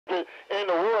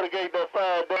Watergate that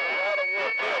fired down.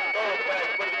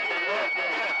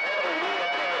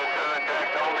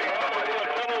 Contact only.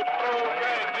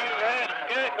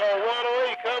 Skink on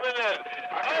 108 coming in.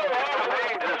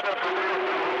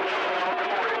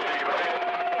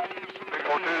 Big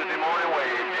old Tuesday morning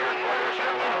wave.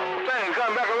 Thing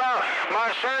come back around my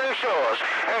sandy shores.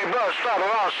 Hey, bud, stop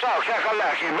around South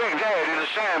Kakalaki. Big Daddy, the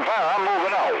sand pile. I'm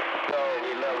moving on.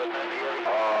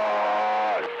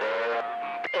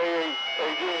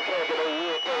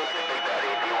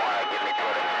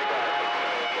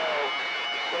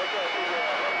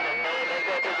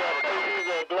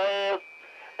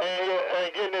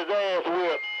 And getting his ass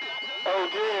whipped. Oh,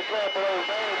 Jerry clapping those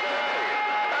names.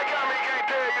 That guy me can't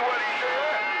tell you what he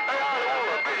said. Hey, I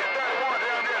was big 31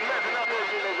 down there messing up.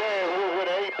 Getting his ass whipped with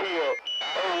an APL.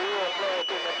 Oh, real fast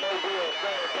in the Mobile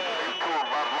same time. You cool,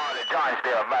 my Marley John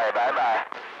still. Bye, bye, bye.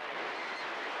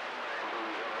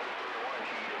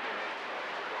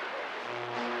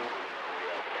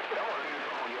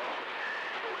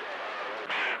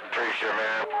 Appreciate it,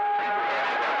 man.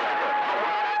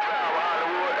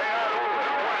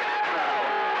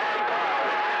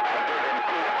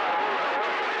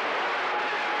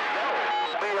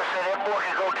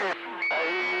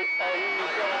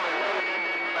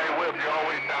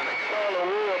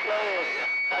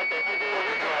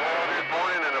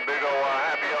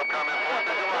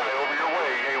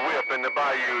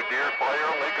 Bayou, Deer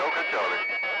Slayer, Lake Okeechobee.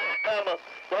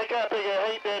 That guy figure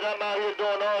hate that I'm out here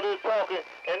doing all this talking,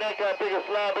 and that guy figure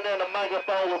slobbing in the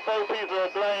microphone with 4 pieces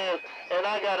of glass, and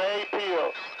I got an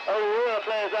APL. Oh, real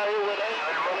class out here with 8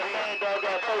 pieces of man dog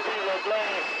got 4 pieces of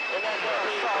glass, and that guy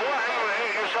what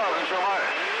hammerhead you talking to, man?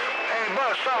 Hey,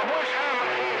 bud, stop. Which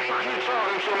hammerhead you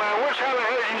talking to, man? Which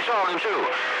hammerhead you talking to?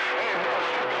 Hey, bud,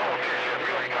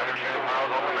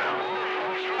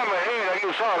 hammerhead are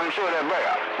you talking to that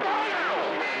bear?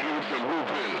 Some blue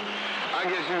pill. I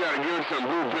guess you gotta give it some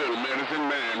blue pill medicine,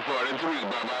 man. 43,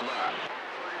 bye, bye, bye.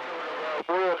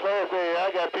 Real class here, I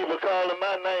got people calling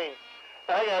my name.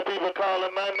 I got people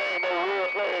calling my name. Oh, real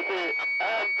class here.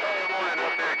 I'm morning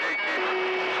up there, gatekeeper.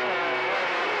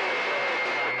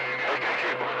 Hey,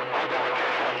 gatekeeper. I'm going to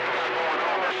tell you what's going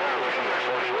on this house. That's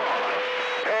what you are.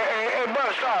 Hey,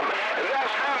 bud, stop.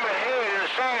 That's hammerhead in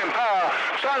the same pile.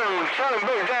 Son of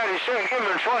Big Daddy said give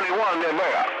him 21 there,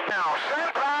 bear. Now,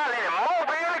 sand pile in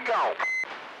Mobile to go.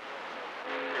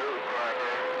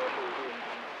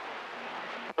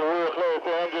 Real class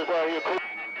here, I'm just out here.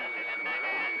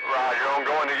 Roger, I'm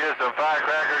going to get some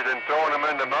firecrackers and throwing them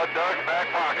in the mud duck's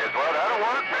back pockets. Well, that'll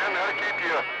work, man. That'll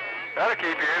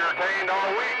keep you entertained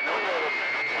all week.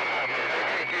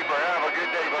 Gatekeeper, have a good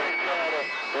day, buddy.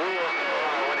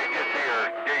 When he gets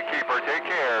here, gatekeeper, take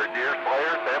care. Deer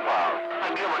Slayer, Sam Powell. I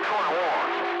give him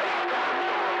 21.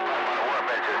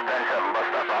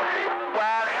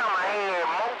 Wild hammerhead,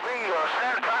 Mobile,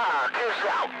 Santa Clara, kiss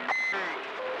out.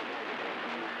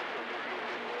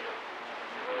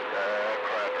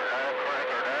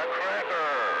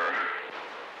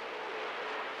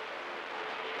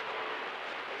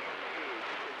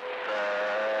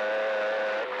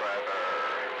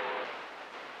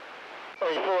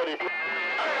 Hey, 40.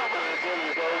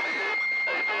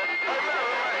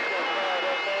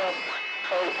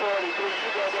 Hey, 43, you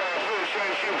got that.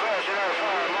 Appreciate you passing that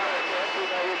fire, man.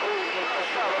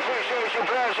 Stop, appreciate you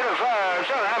passing the fire.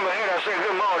 Tell hammerhead I say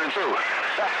good morning, too.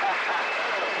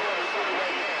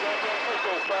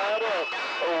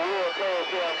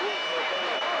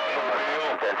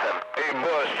 Hey,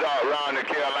 bus stop round the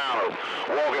Carolinas.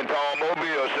 Walking tall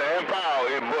Mobile, Sam Powell.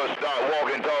 Hey, bus stop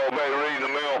walking tall, baby, reading the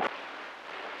mill.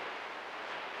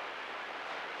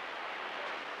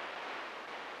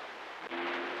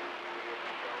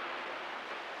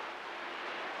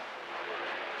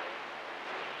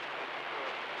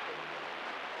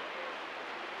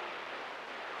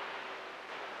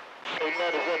 Hey,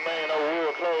 medicine man, oh,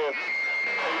 real class.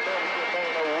 Hey, medicine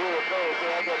man, oh, real class.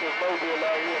 Yeah, I got this Mobile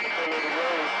out here in the middle of the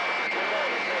road.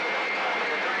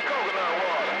 Coconut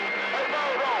water. Hey,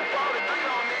 hold on. 43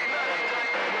 don't need nothing.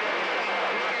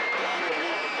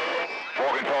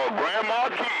 Walking tall Grand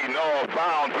Marquis,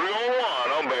 northbound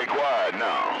 301. I'm very quiet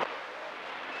now.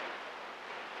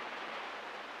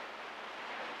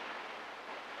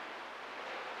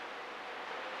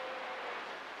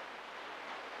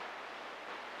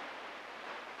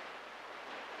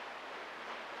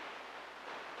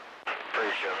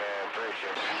 Appreciate, man.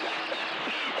 Appreciate.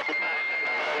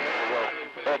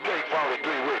 That gate 43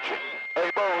 with you. Hey,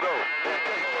 Bodo.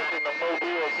 In the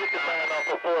Mobile, get the man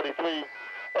off of 43.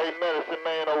 Hey, medicine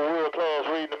man, oh, real class,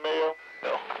 reading the mail.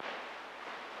 No.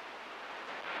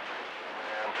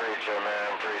 Man, preacher,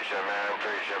 man,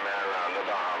 around the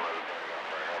Bahamas.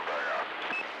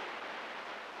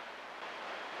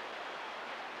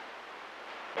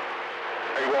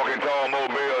 tall,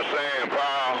 Mobile, San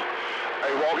Paul.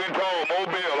 Hey, walking tall,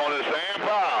 Mobile on the San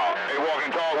Paul. Hey,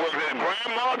 walking tall, working at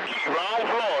Grandma Key, around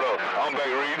Florida. I'm back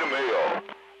reading the mail.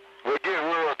 We'll get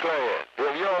world class.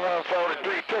 If you're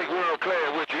 143, take world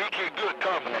class with you. He keep good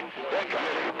company. That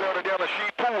company is better than a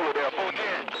sheep pool there,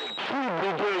 Bojangles. 2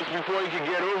 big days before he could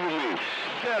get over me.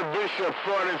 Tell Bishop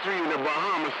 43 in the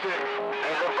Bahamas said,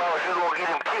 Hey, look, boss, you gonna get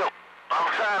him killed. I'm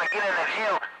trying to get in the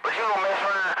gym, but you gonna mess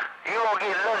around. You gonna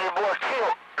get Lucky Boy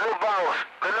killed. Little boss,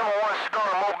 the #1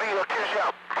 stunner, Mobile, kiss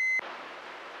out.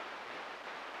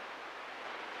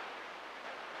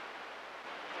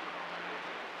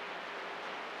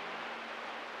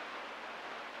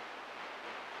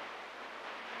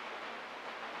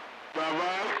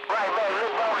 bye-bye. Right back,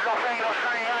 little boss, don't say no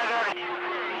thing, I got it.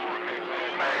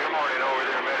 Hey, good morning over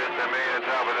there, Medicine Man.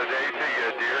 Top of the day to you,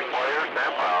 dear Slayer,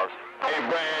 Sam Piles. Hey,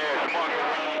 Bass, Monkey.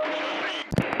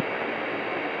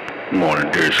 Good morning,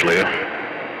 Deer Slayer.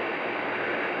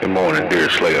 Good morning, Deer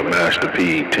Slayer. Master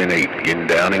P, 10-8, getting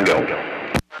down and go.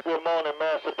 Good morning,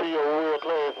 Master P. World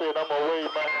Class said I'm gonna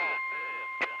wave my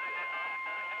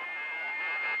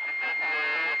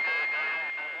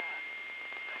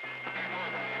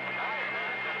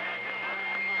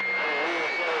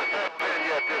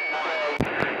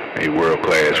Hey, world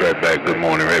class, right back. Good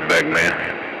morning, right back, man.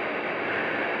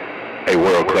 Hey,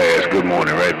 world class, good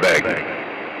morning, right back.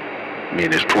 Me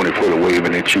and this 20-footer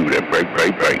waving at you. That break.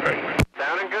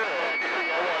 Down and good.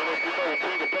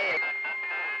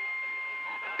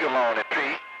 Good morning, P.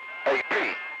 Hey, P.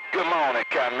 Good morning,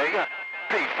 cat nigga.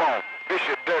 P phone.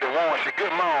 Bishop Dirty Warren, say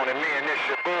good morning. Me and this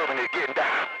suburban is getting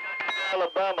down.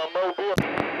 Alabama Mobile.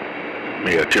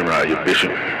 Yeah, Tim Ryan, your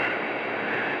bishop.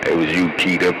 It was you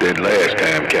keyed up that last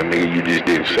time, Cam nigga. You just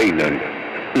didn't say nothing.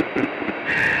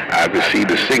 I could see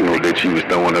the signal that you was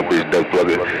throwing up his duck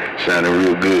plugger sounding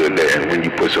real good there when you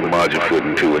put some margin foot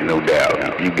into it, no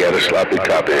doubt. You got a sloppy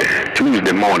copy.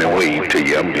 Tuesday morning wave to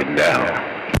you, I'm getting down.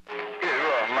 Get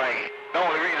rough, man. The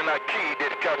only reason I keyed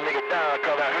this cut nigga down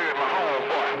cause I heard my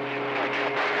homeboy.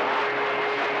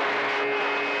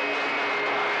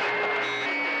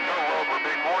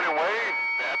 Big morning wave.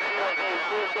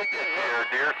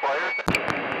 Deer Slayer.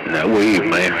 Now wave,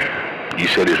 man. You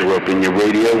said it's rough in your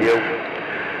radio?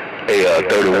 Hey,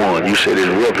 31, you said it's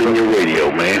rough in your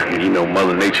radio, man. You know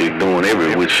Mother Nature's doing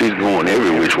she's going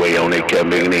every which way on that cat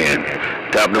making in.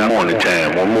 Top of the morning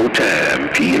time, one more time.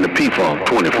 P in the P-Funk,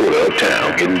 24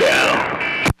 uptown, getting down.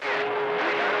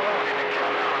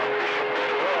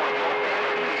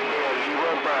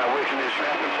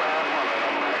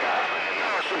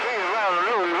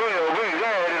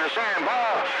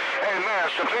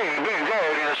 Master P, Big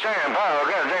Daddy in the San Paul,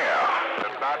 goddamn.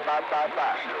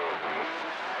 Bye.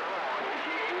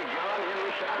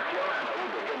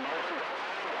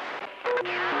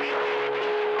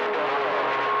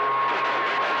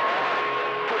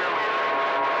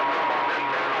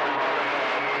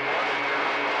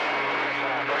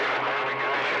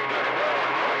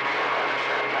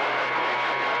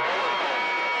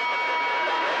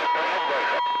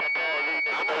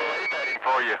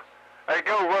 For you. Hey,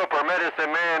 go Roper,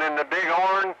 Medicine Man in the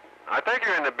Bighorn. I think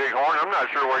you're in the Bighorn. I'm not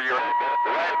sure where you're.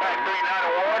 Right back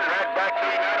 391, right back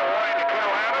 391 in the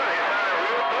Carolina. They sounded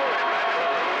real good.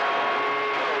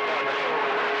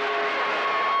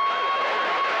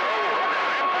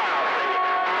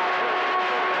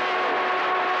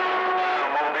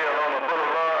 Mobile on the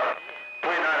boulevard.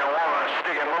 391,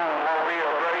 sticking moon,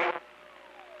 Mobile, great.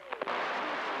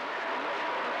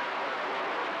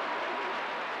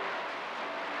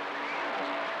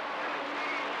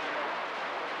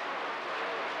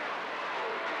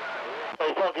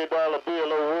 Hey, Funky Dollar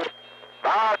Bill over.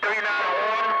 391.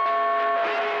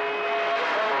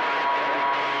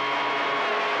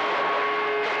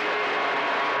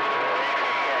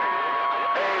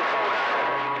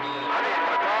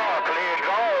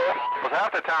 Well,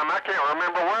 half the time I can't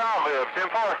remember where I live.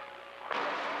 10-4.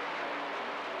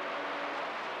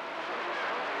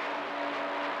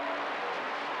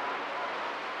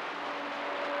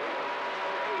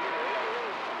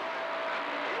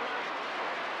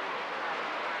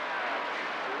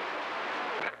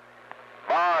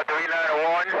 Bar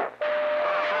 391.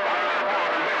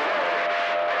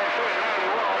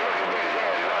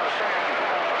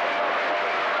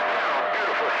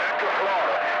 Beautiful Central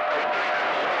Florida.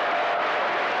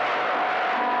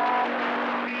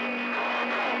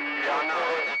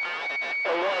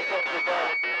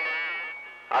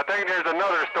 I think there's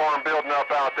another storm building up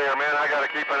out there, man. I got to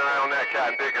keep an eye on that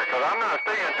cat digger because I'm not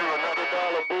staying through another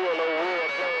Dollar Bill over.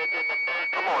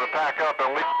 I'm going to pack up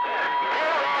and leave.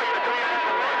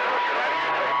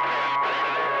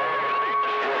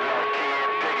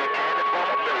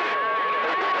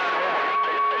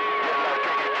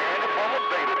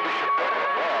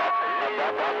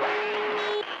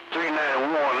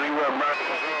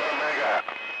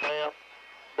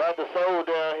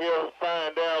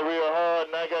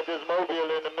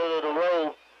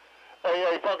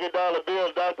 $20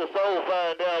 bill. Dr. Soul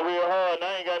flying down real hard, and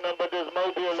I ain't got nothing but this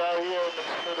mobile out here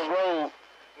in the road.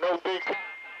 No big...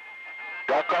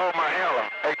 Don't call my handler.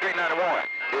 Hey, 391.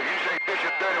 If you say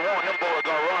Bishop 31, them boys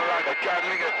gonna run like a cat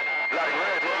nigga, like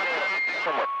red run.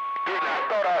 I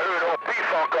thought I heard old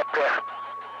B-Funk up there.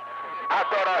 I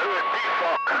thought I heard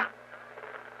B-Funk.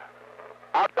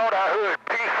 I thought I heard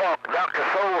B-Funk, Dr.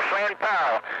 Soul saying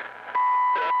power.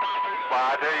 Well,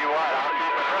 I tell you what, I'll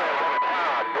keep it real.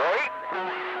 Great.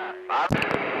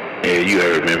 Yeah, you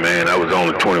heard me, man. I was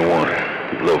only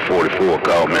 21. Little 44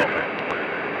 called me.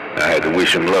 I had to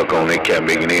wish him luck on that cat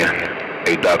making in.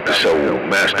 Hey, Dr. Soul,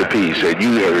 Master P said,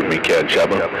 you heard me, Cat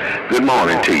Chopper. Good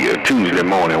morning to you. Tuesday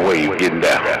morning wave getting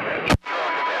down.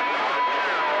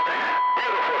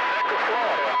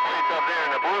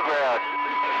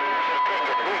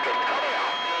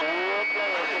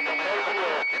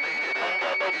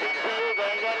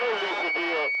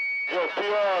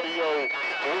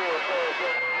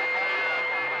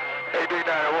 Hey,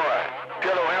 391,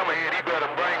 tell old Hammerhead he better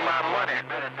bring my money.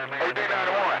 Hey,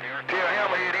 391, tell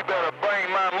Hammerhead he better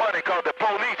bring my money, cause the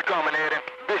police coming at him.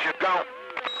 Bishop gone.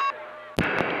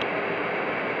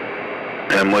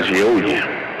 How much he owe you?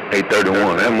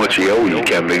 831, how much he owe you,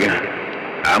 Cat Nigga?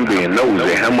 I'm being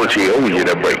nosy. How much he owe you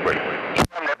to break?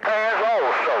 From the past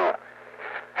also.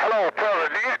 Hello,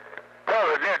 President.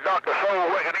 President, Dr. Soul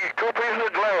working these 2 pieces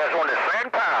of glass on the same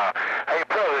power. Hey,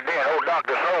 President, old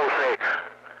Dr. Soul say,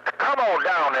 come on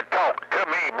down and talk to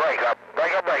me, break up. I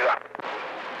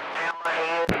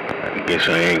guess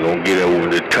I ain't gonna get over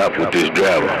the top with this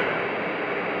driver.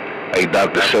 Hey,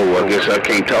 Dr. Soul, I guess I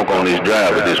can't talk on this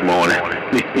driver this morning.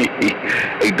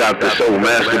 Hey, Dr. Soul,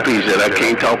 Master P said I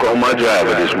can't talk on my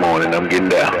driver this morning. I'm getting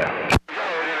down.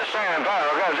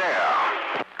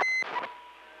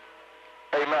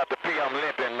 Hey, Master P, I'm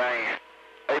limping, man.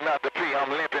 Hey, Master P,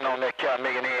 I'm limping on that cat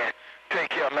making in. Take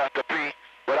care, Master P.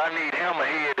 But I need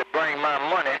Hammerhead to bring my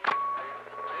money.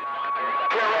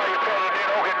 Tell all your President,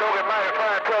 okay, mighty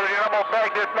fine President, I'm gonna back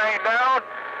this thing down,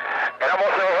 and I'm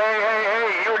gonna say,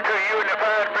 hey, you and the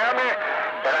fine family,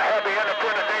 and a happy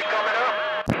Independence Day coming up.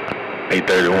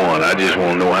 831, I just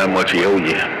want to know how much he owe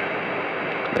you.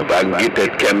 If I can get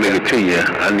that cat nigga to you,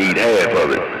 I need half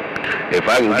of it. If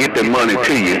I can get the money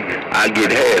to you, I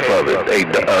get half of it. Hey,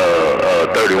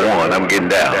 31, I'm getting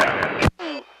down.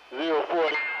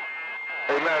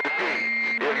 Hey, Master P,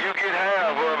 if you get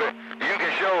half of it, you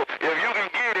can show, if you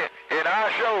can get it, and I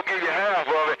sure give you half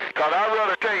of it, because I'd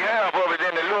rather take half of it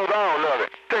than to lose all of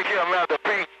it. Take care, Master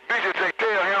P. Bishop say,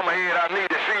 tell Hammerhead I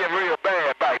need to see him real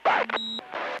bad. Bye.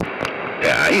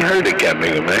 Yeah, I ain't heard that cat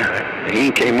nigga, man. He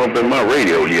ain't came up in my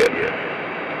radio yet.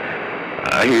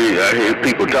 I hear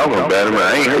people talking about him,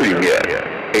 I ain't heard him yet.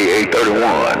 Hey,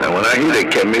 831, now when I hear that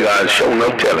cat nigga, I sure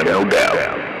enough tell him, no doubt.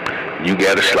 You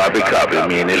got a sloppy copy of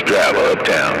me and this driver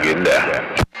uptown getting down. Take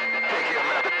care,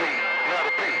 Master P. Master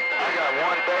P, I got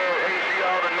one bad AC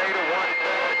alternator, one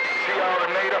bad DC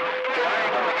alternator, so I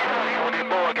ain't gonna get on you when these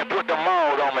boys can put the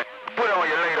mold on me. Put it on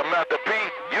you later, Master P.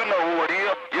 You know who it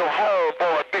is. Your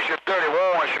homeboy, Bishop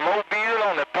 31, Mobile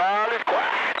on the pilot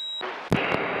quiet.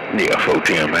 Yeah,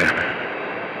 410, man.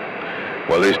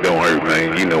 Well, this don't hurt,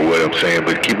 man. You know what I'm saying,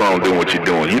 but keep on doing what you're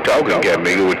doing. You talking, cat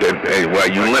nigga, with that, hey, while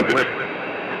you limping.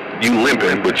 You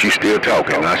limping, but you still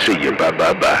talking. I see you. Bye. Me and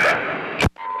Chuck,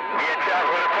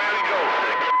 where the family goes.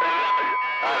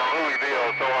 Out of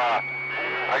Louisville, so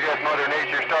I guess Mother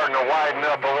Nature's starting to widen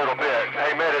up a little bit.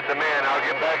 Hey, Medicine Man, I'll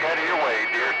get back out of your way,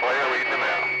 dear Slayer, leading them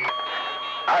out.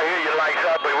 I hear you lights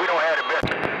up, but we don't have the best.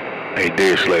 Hey,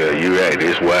 Dear Slayer, you right.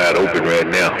 It's wide open right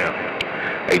now.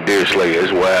 Hey, Dear Slayer, it's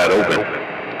wide open.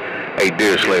 Hey,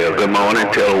 Dear Slayer, good morning.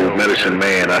 Tell old Medicine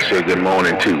Man I say good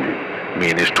morning too. Me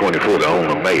and this 20-footer on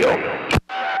the mail.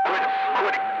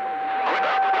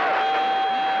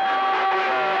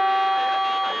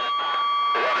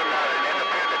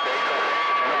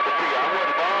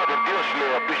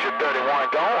 Bishop 31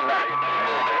 gone now.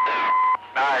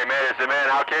 All right, Medicine Man,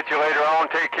 I'll catch you later on.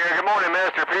 Take care. Good morning,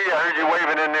 Master P. I heard you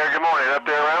waving in there. Good morning. Up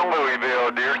there around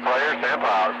Louisville, dear Slayer, St.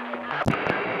 Paul's.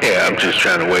 Yeah, I'm just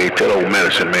trying to wave. Tell old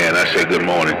Medicine Man I say good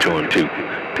morning to him too.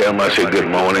 Tell him I say good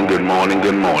morning.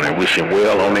 Wish him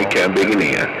well on that cat biggin'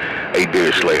 in. Hey,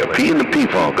 Dear Slayer, P and the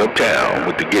P-Funk uptown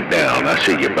with the get down. I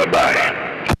see you. Bye-bye.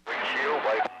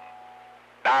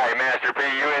 All right, Master P,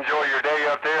 you enjoy your day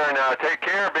up there and take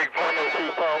care, big fun.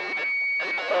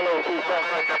 Hello, P-Funk.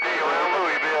 Master P around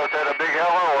Louisville said a big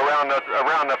hello around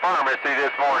the pharmacy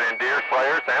this morning, dear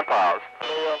Slayer, St. Paul's.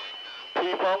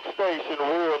 P-Funk Station,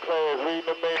 world class, reading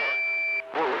the mail.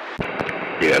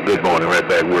 Yeah, good morning, right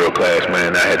back, world class,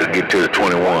 man. I had to get to the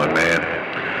 21, man.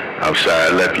 I'm sorry I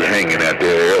left you hanging out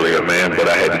there earlier, man, but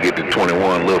I had to get the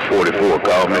 21. Little 44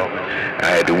 called me. I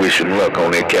had to wish him luck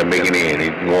on that cat making in.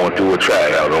 He's going through a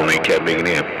tryout on that cat making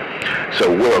in. So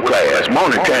world class.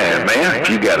 Morning time, man. If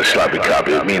you got a sloppy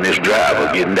copy of me and this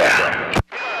driver getting down.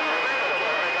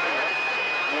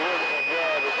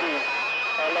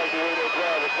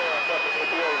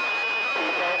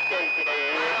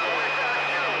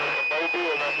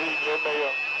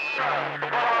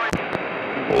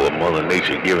 Boy, Mother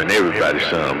Nature giving everybody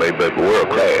some, baby, but world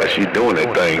class, you doing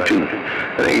that thing too.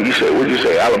 And then you say, what'd you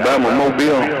say, Alabama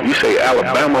Mobile? You say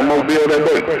Alabama Mobile that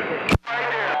day?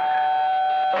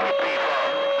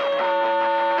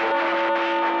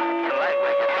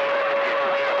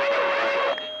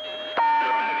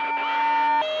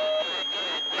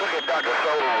 Look at Dr.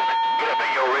 Soul, get up in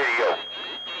your radio.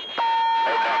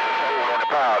 Hey, Dr. Soul on the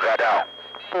power, got down.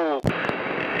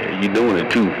 Yeah, you doing it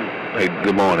too. Hey,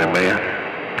 good morning, man.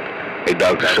 Hey,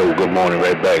 Dr. Soul, good morning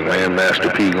right back, man.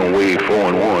 Master P gonna wave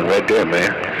 4-1 right there,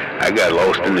 man. I got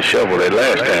lost in the shovel that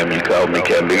last time you called me,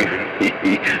 cat nigga.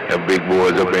 Them big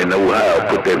boys up in Ohio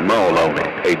put that maul on me.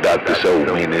 Hey, Dr. Soul,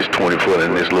 me and this 20-foot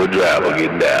and this little driver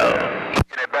getting down.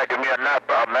 Get it back to me or not,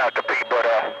 Master P, but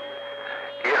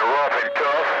it's rough and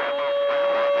tough.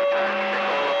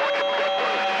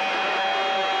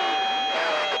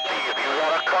 Master P, if you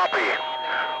want a copy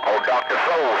of Dr.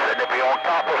 Soul, sitting up here on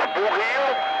top of Spook Hill,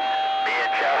 me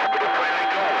and Jasper the friendly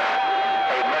ghost.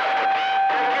 Hey, Master P,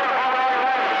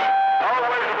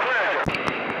 always a pleasure.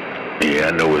 Yeah,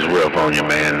 I know it's rough on you,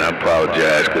 man. I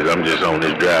apologize because I'm just on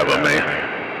this driver,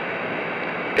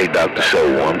 man. Hey, Dr.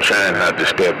 Soul, I'm trying not to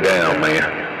step down, man.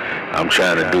 I'm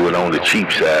trying to do it on the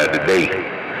cheap side today.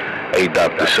 Hey,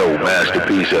 Dr. Soul, Master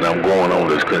P said I'm going on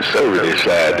the conservative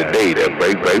side today. That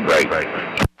break. Hey,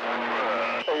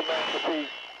 Master P,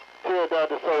 tell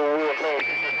Dr. Soul real close.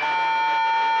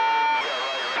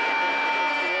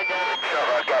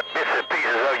 I got bits and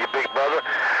pieces of you, big brother.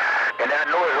 And I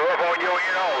know it's rough on your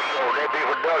end also. That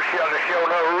people dog shell and show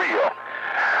not real.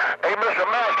 Hey, Mr.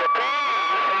 Master P,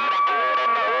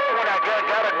 when I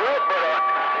got a grip, but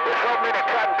there's so many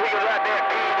cotton pickers out there,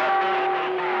 P.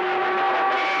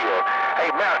 Hey,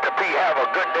 Master P, have a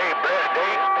good day, blessed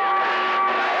day.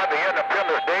 Happy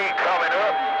Independence Day coming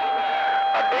up.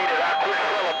 A day that I could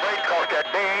celebrate because that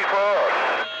day ain't for us.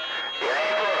 It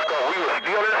ain't for us because we were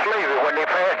still in slavery when they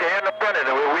passed the independence.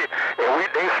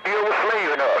 They still were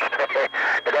slaving us.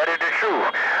 That is the truth.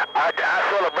 I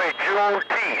celebrate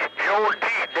Juneteenth.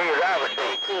 Juneteenth Day is our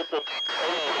day.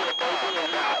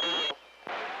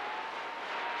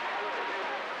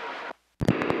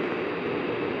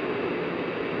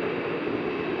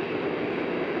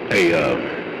 Hey,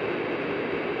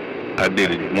 I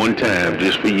did it one time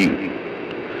just for you.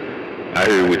 I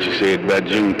heard what you said about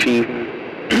Juneteenth.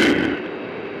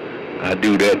 I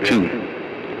do that too.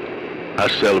 I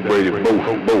celebrated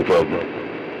both of them.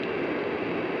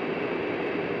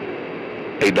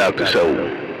 Hey, Dr. Soul.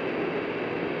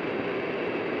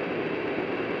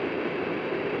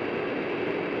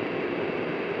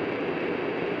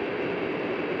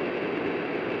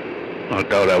 I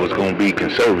thought I was going to be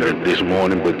conservative this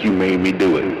morning, but you made me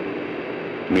do it.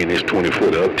 Me and this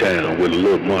 20-foot uptown with a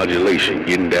little modulation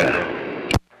getting down.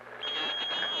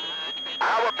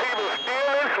 Our people were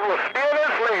still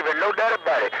enslaving, no doubt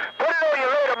about it. Put it on your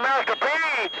later, Master P.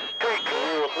 Take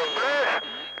care of this.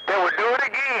 They will do it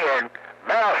again.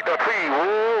 Master P,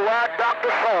 worldwide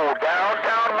Dr. Soul,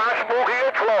 downtown my Spook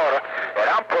Hill, Florida, and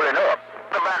I'm pulling up.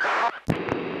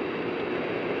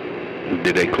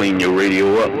 Did they clean your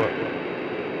radio up?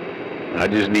 I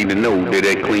just need to know, did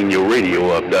they clean your radio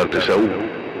up, Dr. Soul?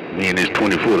 Me and this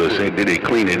 20-footer said, did they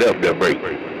clean it up, that break? Yeah,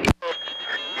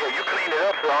 you cleaned it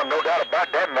up, son, no doubt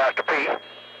about that, Master P.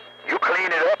 You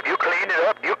cleaned it up, you cleaned it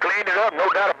up, you cleaned it up, no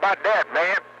doubt about that,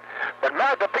 man. But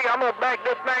Master P, I'm gonna back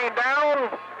this thing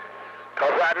down,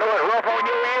 cause I know it's rough on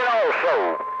your end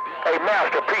also. Hey,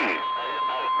 Master P,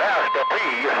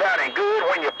 you're sounding good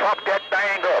when you pump that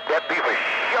thing up. That be for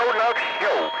show enough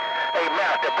show. Hey,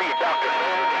 Master P, Dr.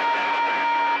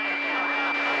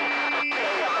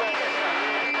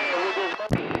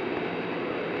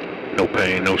 No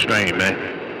pain, no strain, man.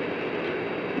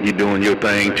 You doing your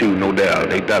thing too, no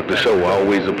doubt. Hey, Dr. Soul,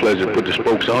 always a pleasure to put the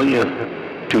spokes on you.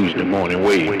 Tuesday morning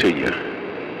wave to you.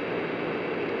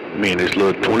 Me and this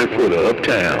little 20-footer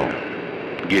uptown,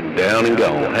 getting down and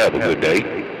gone. Have a good day.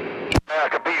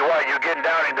 Master P, why you getting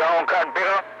down and gone, Cotton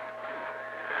Picker?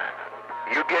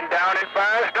 You getting down in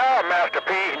 5-star, Master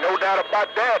P, no doubt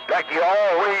about that, like you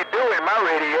always do in my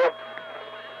radio.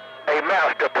 Hey,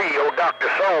 Master P, old Dr.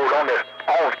 Soul on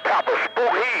top of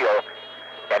Spook Hill,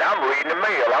 and I'm reading the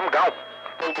mail. I'm gone.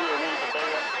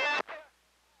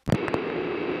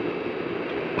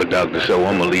 Dr. So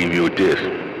I'm going to leave you with this.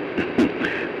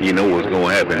 You know what's going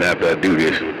to happen after I do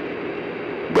this.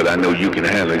 But I know you can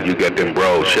handle it. You got them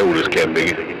broad shoulders, Captain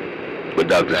Biggie. But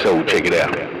Dr. So, check it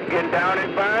out. Getting down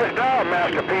in fine style,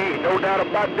 Master P. No doubt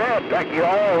about that, like you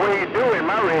always do in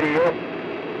my radio.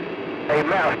 Hey,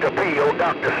 Master P, old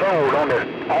Dr. Soul on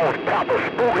top of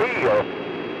Spook Hill.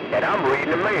 And I'm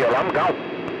reading the mail. I'm gone.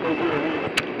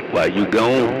 While you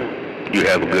gone, you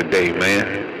have a good day,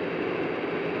 man.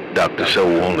 Dr.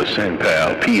 Soul on the Sand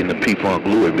Pal, P in the P-Funk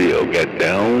Louisville. Got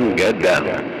down. I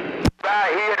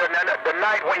hear the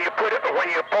night when you post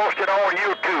it on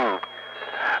YouTube.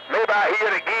 Maybe I hear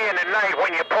it again tonight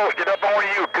when you post it up on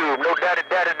YouTube. No daddy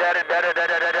about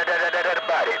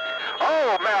it.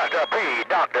 Oh, Master P,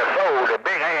 Dr. Soul, the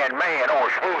big hand man on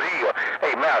Spook Hill.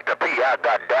 Hey, Master P, I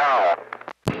got down.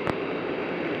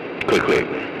 Quick.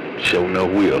 Show no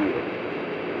will.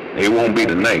 It won't be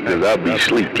tonight, because I'll be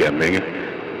asleep, Captain Biggie.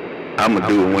 I'm going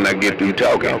to do it when I get through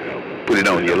talking. Put it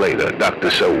on you later, Dr.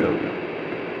 Soul.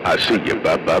 I see you.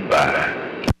 Bye. Yeah,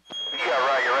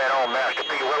 right, you're right on, Master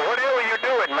P. Well, whatever you're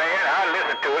doing, man, I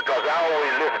listen to it, because I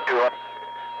always listen to it.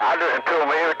 I listen to them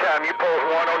every time you post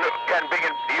one on the kind of big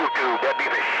YouTube. That'd be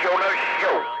the show.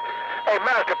 Hey,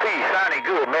 Master P, sounding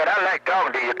good, man. I like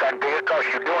talking to you, kind of big, because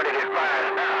you're doing it in fine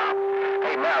style.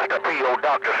 Hey, Master P, old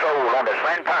Dr. Soul on the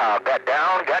St. Paul. Got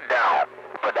down.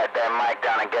 Put that damn mic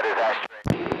down and get his ass straight.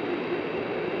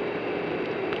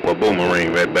 Well,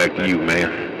 boomerang right back to you, man.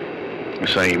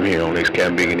 Same here on this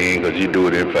Captain Biggie end, because you do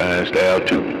it in fine style,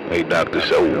 too. Hey, Dr.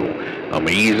 Soul, I'm going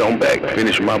to ease on back,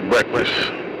 finish my breakfast.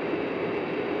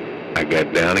 I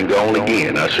got down and gone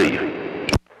again. I see you.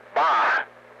 Bye.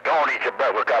 Go on, eat your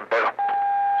breakfast, Captain Biggie. Bye.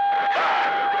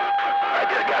 I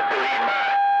just got through eating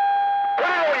mine. Put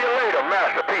it on you later,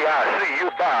 Master P. I see you.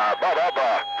 Bye. Bye.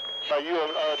 Are you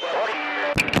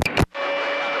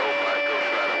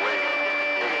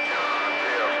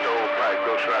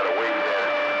Ghost Rider wave there.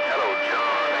 Hello,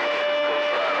 John. Ghost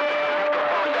Rider.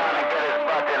 Come on down and get his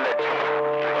butt in the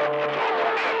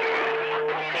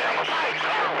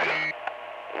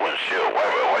Windshield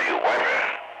wiper, why you wiping?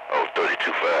 Oh,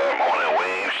 32.5, morning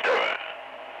wave stirring.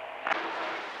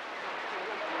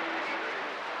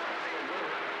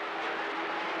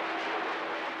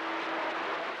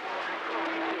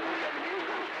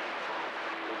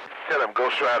 Tell him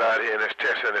Ghost Rider out here and it's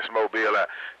testing this mobile out.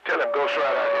 Tell him Ghost Rider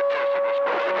out here testing this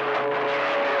mobile.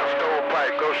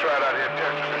 Stovepipe, Ghost Rider out here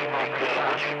testing this mobile.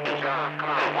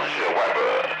 Windshield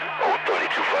wiper, oh,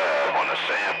 32.5 on the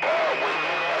Sand Pile wave.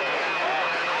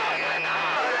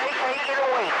 Get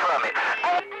away from it.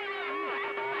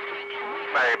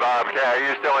 Hey, Bobcat,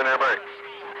 you still in there, buddy?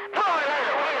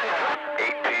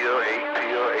 8 peel.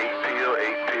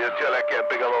 Tell that cat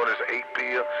big I'm on this 8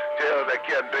 peel. Tell that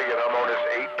cat big and I'm on this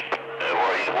 8. And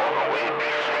why you walking away?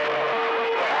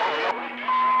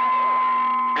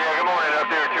 Yeah, good morning up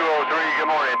there, 203. Good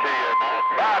morning to you.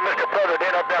 Bye, Mr.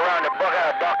 President, up there around the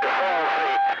bughouse, Dr. Soul.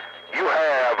 You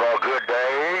have a good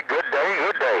day. Good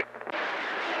day.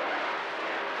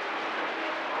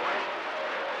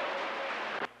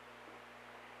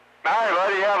 All right,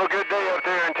 buddy, have a good day up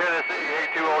there in Tennessee.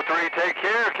 8203, take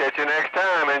care. Catch you next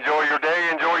time. Enjoy your day.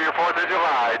 Enjoy your 4th of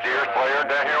July. Dearest player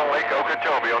down here on Lake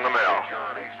Okeechobee on the Mill.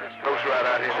 Ghost Rider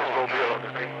out here in this mobile.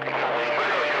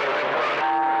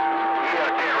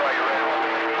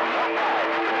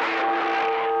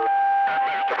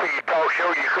 Mr. P talk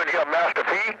show, you couldn't hear Master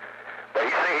P, but he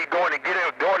said he's going to get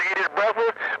his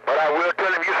breakfast, but I will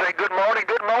tell him you say good morning,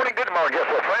 just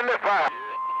a friendly fire.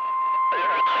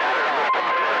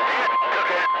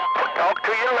 Talk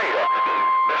to you later,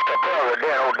 Mr.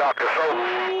 President, old Dr. Soul.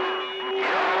 You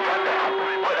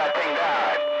know, put that thing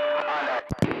down.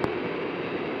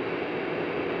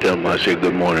 Tell him I said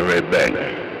good morning right back.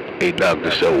 Hey,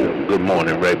 Dr. Soul, good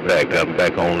morning right back. I'm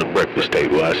back on the breakfast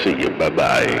table. I see you.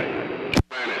 Bye-bye. Hey,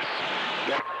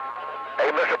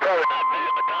 Mr. President.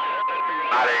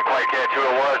 I didn't quite catch who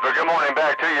it was, but good morning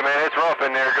back to you, man. It's rough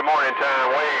in there. Good morning time.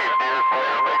 Wave, dearest player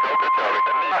on Lake Okeechobee.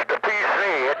 Master P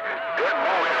said, good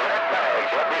morning,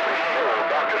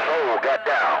 Dr. Soul got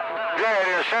down. Yeah, it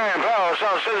is Sam Powell,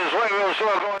 South City's way.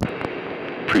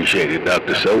 Appreciate it,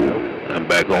 Dr. Soul. I'm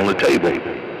back on the table.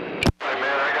 Hey,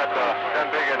 man, I got the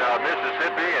big in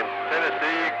Mississippi and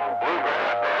Tennessee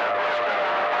bluegrass down.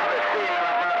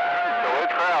 So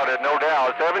it's crowded, no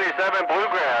doubt. 77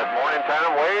 bluegrass, morning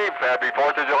time wave. Happy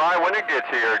 4th of July when it gets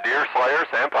here. Deer Slayer,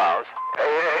 Sam Powers.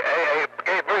 Hey,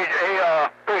 Bridget, I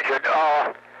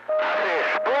said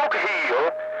Spook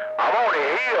Hill. I'm on the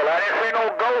hill. I didn't say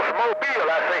no ghost mobile.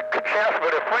 I said chance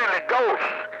for the friendly ghosts.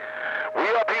 We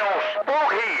up here on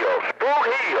Spook Hill.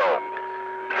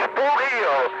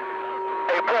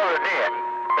 Hey, President,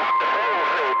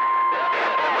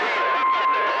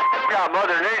 Got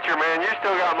Mother Nature, man. You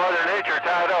still got Mother Nature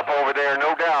tied up over there,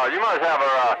 no doubt. You must have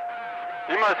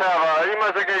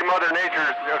gave Mother Nature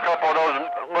a couple of those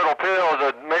little pills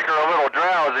that make her a little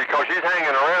drowsy, because she's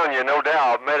hanging around you, no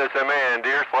doubt. Medicine Man,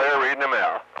 Deer Slayer, reading them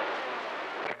out.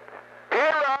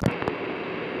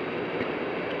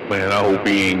 Man, I hope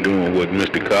he ain't doing what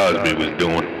Mr. Cosby was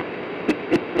doing.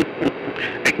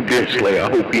 Deer Slayer, I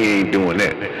hope he ain't doing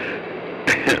that.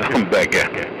 I'm back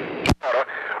out.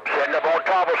 Sitting up on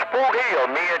top of Spook Hill,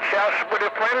 me and Chelsea with a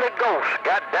friendly ghost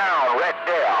got down right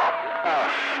there.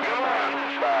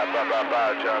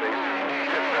 Bye, Johnny.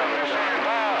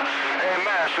 Hey,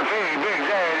 Master P, Big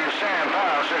Daddy, Sam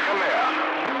Powell said, come here.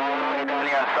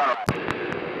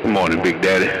 Good morning, Big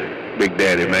Daddy. Big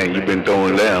Daddy, man, you been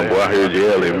throwing down, boy. I heard you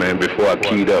earlier, man, before I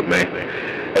keyed up, man.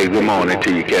 Hey, good morning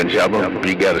to you, Cat Chopper.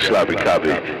 You got a sloppy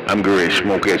copy. I'm going to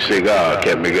smoke that cigar,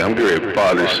 Cat Nigga. I'm going to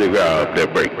fire this cigar up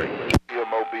that break.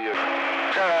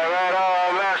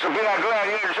 Master P, I'm glad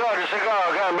you enjoyed the cigar,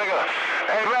 Cat Nigga.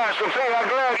 Hey, Master P, I'm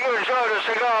glad you enjoyed the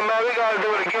cigar, man. We got to do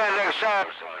it again next time.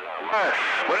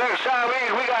 But next time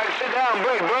we got to sit down,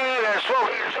 break bread, and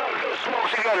smoke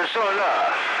together soon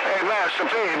enough. Hey, Master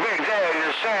P, Big Daddy,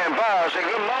 and Sam Powell say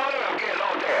good morning. I'm getting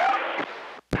on there.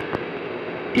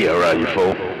 Yeah, right, you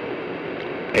fool.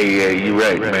 Hey, you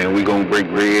right, man. We gonna break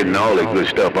bread and all that good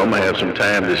stuff. I'm gonna have some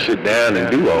time to sit down and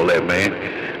do all that, man.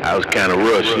 I was kind of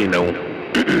rushed, you know.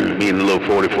 Me and the little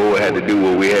 44 had to do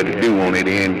what we had to do on it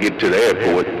and get to the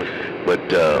airport. But,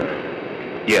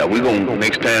 yeah, we gonna,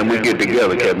 next time we get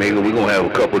together, Cat Nigga, we gonna have a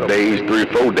couple of days, 3 or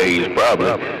 4 days probably,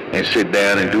 and sit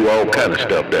down and do all kind of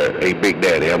stuff there. Hey, Big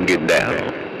Daddy, I'm getting down.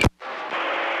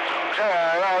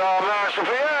 Master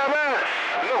P, yeah, man.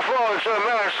 Look forward to it,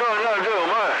 man. So nothing to do,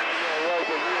 man.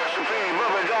 Master P,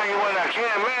 bumping down you when I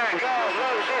can, man. God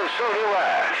loves you, so do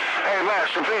I. Hey,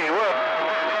 Master P, what?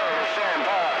 Sam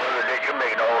Powell. You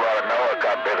making a whole lot of noise,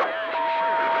 God bigger. I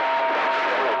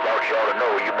thought you ought to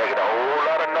know you making a whole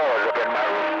lot of noise up in my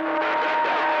room.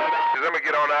 Let me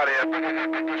get on out of here.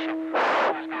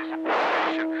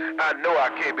 I know I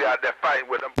can't be out there fighting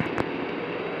with them.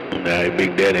 All right,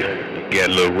 Big Daddy, you got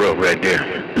a little rough right there.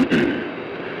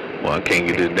 Well, I can't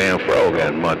get this damn frog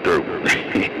out of my throat.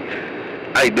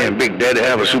 Hey, damn, Big Daddy,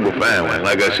 have a super fine one.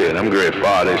 Like I said, I'm going to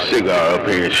fire this cigar up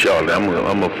here in Charlotte. I'm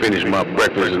going to finish my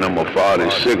breakfast and I'm going to fire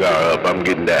this cigar up. I'm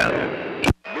getting down.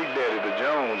 Big Daddy, the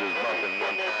Jones is bumping.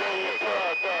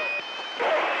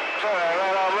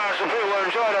 Master P, well,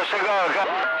 enjoy that cigar.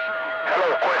 Hello,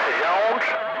 Quincy Jones.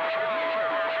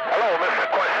 Hello, Mr.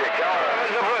 Quincy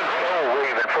Jones. Oh,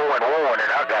 waving 4 and 1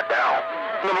 and I got down.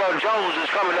 The Jones is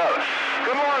coming up.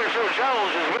 Good morning, Sir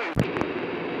Jones is me.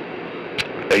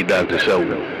 Hey, Dr. Soul.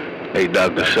 Hey,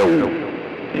 Dr. Soul.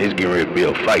 It's getting ready to be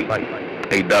a fight.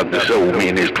 Hey, Dr. Soul, me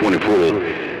and this 24,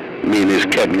 me and this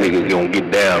cat nigga gonna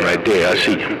get down right there. I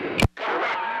see you. Here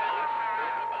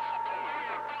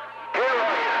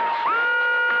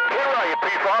are you,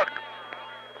 P-Funk.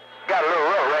 Got a little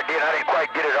rough right there. I didn't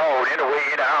quite get it all. Anyway,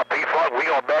 anyhow, P-Funk, we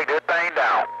gonna back this thing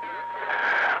down.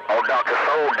 Oh, Dr.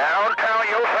 Soul, downtown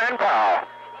your San Powell.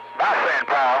 My San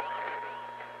Powell.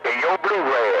 In your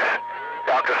bluegrass.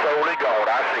 Dr. Soul is gone,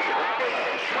 I see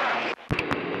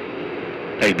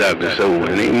you. Hey, Dr. Soul,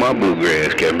 it ain't my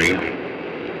bluegrass, cat nigga.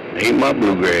 Ain't my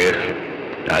bluegrass.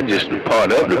 I just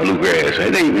part of the bluegrass.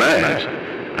 It ain't mine.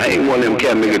 I ain't one of them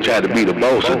cat niggas try to be the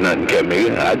boss or nothing, cat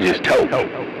nigga. I just talk.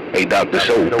 Hey, Dr.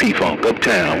 Soul, P-Funk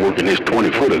uptown, working this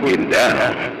 20-footer, getting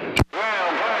down.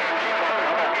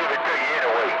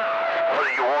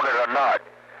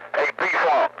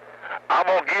 I'm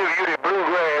gonna give you the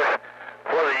bluegrass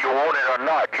whether you want it or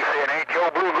not. You say it ain't your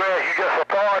bluegrass, you just a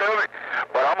part of it,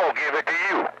 but I'm gonna give it to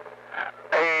you.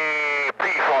 Hey,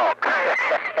 P-Funk.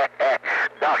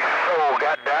 Dr. Soul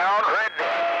got down right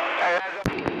there.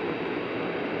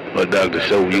 But Dr.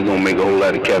 Soul, you gonna make a whole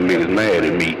lot of cat niggas mad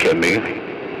at me, cat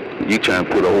nigga. You trying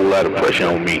to put a whole lot of pressure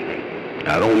on me.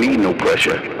 I don't need no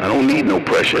pressure. I don't need no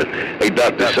pressure. Hey,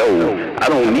 Dr. Soul, I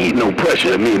don't need no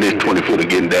pressure. Me and this 20-footer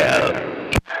getting down.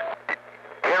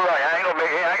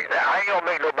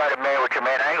 Nobody mad with you,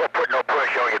 man. I ain't gonna put no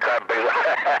pressure on you, cotton baby.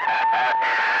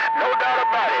 No doubt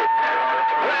about it.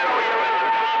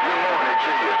 Good morning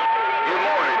to you. Good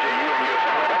morning to you and your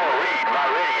son. I'm gonna read my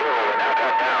radio and I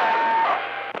got down.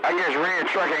 I guess Red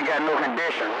Truck ain't got no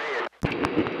condition.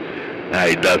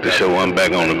 Hey, Dr. Soul, I'm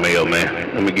back on the mail,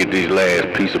 man. Let me get this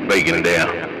last piece of bacon down.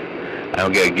 I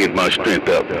gotta get my strength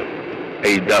up.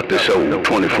 Hey, Dr. Soul,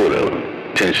 20-footer,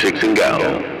 10-6 and gone.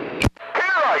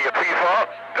 Here are you, P-Funk.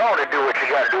 Go on and do what you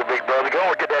gotta do, big brother. Go on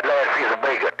and get that last piece of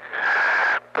bacon.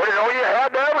 Put it on your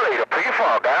head down later,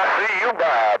 P-Funk. I'll see you.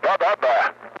 Bye.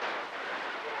 Bye.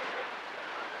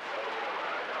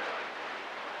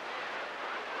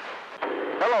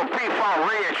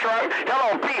 truck.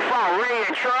 Hello, P-Funk,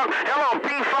 red truck. Hello,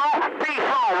 P-Funk,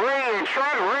 red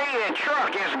truck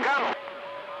is gone.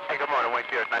 Hey, good morning,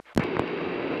 Winfield.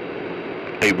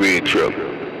 Hey, red truck.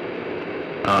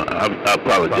 I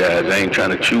apologize. I ain't trying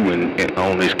to chew on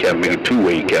this cat nigga,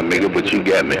 two-way cat nigga, but you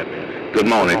got me. Good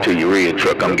morning to you, red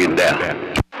truck. I'm getting down. I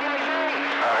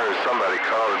heard somebody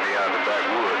calling me out of the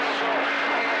backwoods,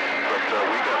 but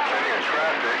we got plenty of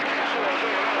traffic.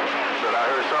 But I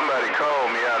heard somebody call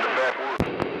me out of the backwoods.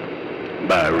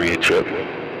 Bye, red truck.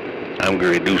 I'm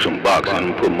going to do some boxing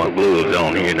and put my gloves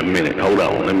on here in a minute. Hold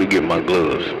on, let me get my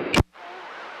gloves.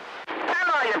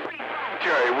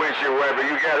 Jerry, windshield wiper,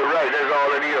 you got it right. That's all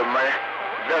it is, man.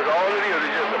 That's all it is.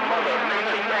 It's just a mother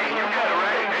nature thing. You got it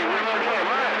right. Hey, windshield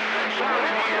wiper, that's all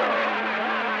it is.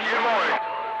 Good morning.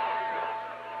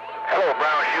 Hello,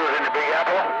 brown shoes in the Big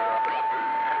Apple.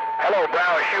 Hello,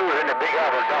 brown shoes in the Big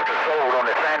Apple. Dr. Soul on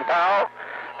the San Paulo.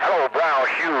 Hello, brown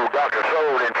shoe. Dr.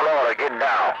 Soul in Florida getting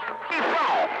down.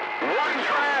 One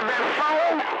drive and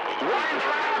four, and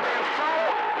a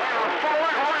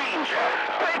Ford Ranger.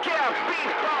 Pick up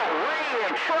P-Funk,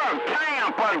 red truck,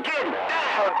 Tampa, get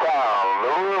down.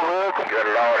 Good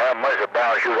Lord, have mercy,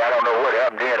 brown shoes. I don't know what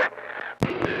happened to it.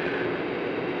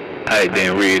 Alright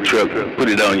then, red truck, put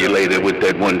it on you later with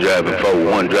that one driving four.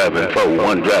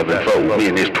 Me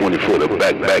and this 20-footer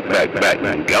back,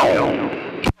 and gone.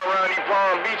 Around these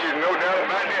Palm Beaches, no doubt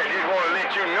about that. Just want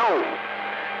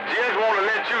to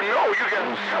let you know. You got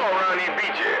some snow around these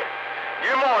beaches.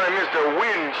 Good morning, Mr.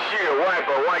 Windshield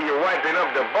Wiper. While you're wiping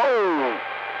up the bowl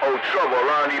of trouble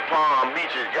around these Palm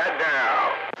Beaches, got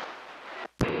down.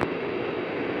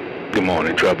 Good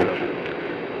morning, Trouble.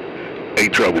 Hey,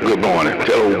 Trouble, good morning.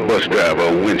 Tell old bus driver,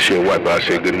 old windshield wiper, I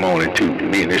said good morning too.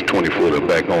 Me and this 20-footer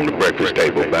back on the breakfast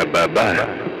table. Bye. Windshield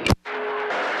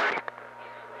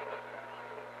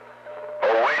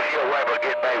Wiper,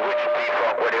 get back with your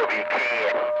P-Funk whatever he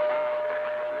can.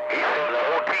 He said the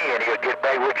whole 10, he'll get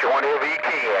back with you whenever he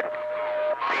can.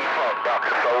 P-Funk,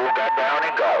 Dr. Soul got down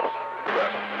and go.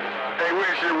 Hey,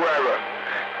 Windshield Wiper,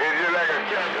 is it like a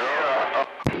cat?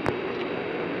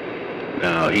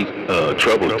 Now,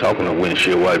 Trouble's talking to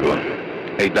windshield wiper.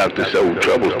 Hey, Dr. Soul,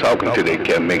 Trouble's talking to that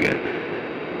cat nigga.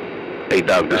 Hey,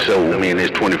 Dr. Soul, me and this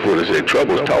 20-footer said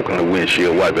Trouble's talking to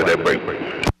windshield wiper that break. I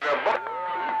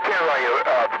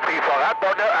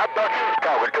thought you was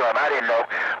talking to him. I didn't know.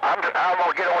 I'm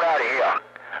gonna get on out of here.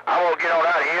 I'm gonna get on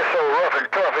out of here so rough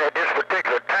and tough at this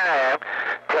particular time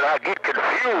till I get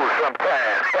confused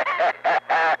sometimes.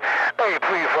 Hey,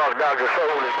 P-Funk, Dr.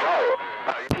 Soul is power.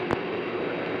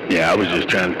 Yeah, I was just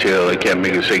trying to tell that cat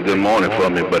nigga say good morning for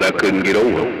me, but I couldn't get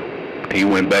over him. He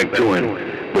went back to him.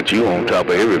 But you on top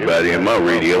of everybody in my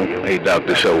radio. Hey,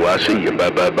 Dr. Soul, I see you. Bye.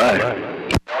 Don't you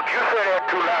say that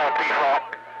too loud,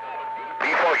 P-Funk.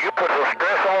 P-Funk, you put some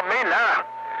stress on me now.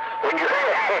 When you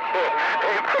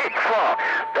hey, P-Funk,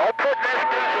 don't put that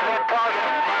stress in that part of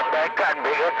my back, cotton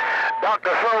bigger.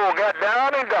 Dr. Soul got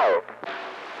down and gone.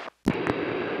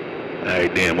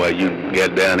 Alright then, while you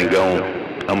got down and gone,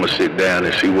 I'm gonna sit down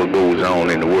and see what goes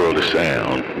on in the world of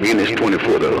sound. Me and this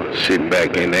 20-footer sitting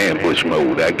back in the ambush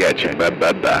mode. I got you. Bye.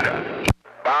 Bye,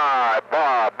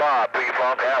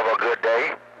 P-Funk. Have a good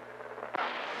day.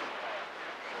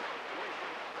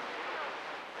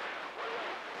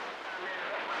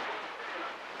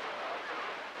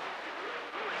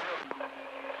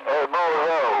 Hey,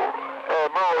 Bozo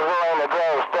on the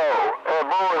drugstore.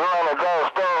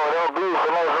 Don't bleed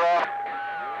for no slap.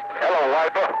 Hello,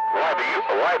 Wiper.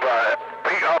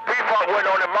 P-Funk went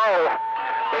on the mall.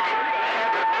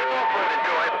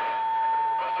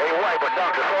 Hey, Wiper,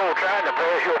 Dr. Soul trying to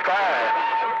pass your fine.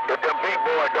 If the big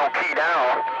boy don't key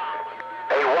down.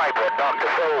 Hey, Wiper, Dr.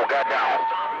 Soul got down.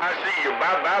 I see you.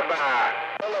 Bye.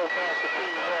 Hello, Master P.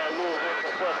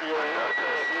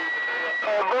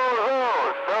 Hey,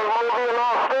 Bozo, there's a mobile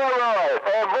on steroids.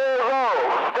 Hey, Bozo,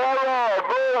 steroid,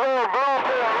 blue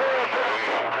pill, red pill.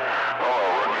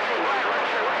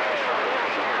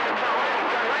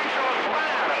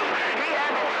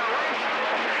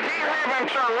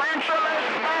 Tarantula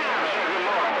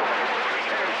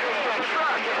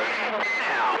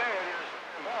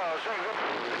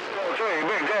Hey,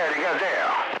 Big Daddy got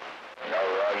down. No,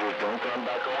 Roger, don't come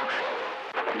back on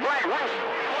trouble. Right,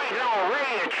 waiting on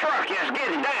red truck is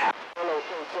getting down. Hello,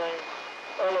 King.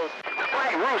 Hello.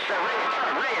 Right, Rooster,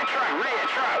 red truck.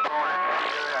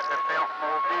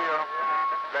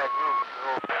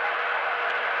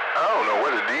 I don't know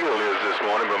what the deal is this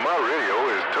morning, but my radio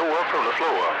is tore up from the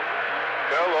floor.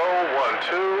 Hello, 1,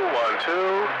 2, 1, 2.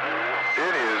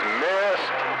 It is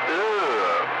messed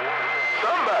up.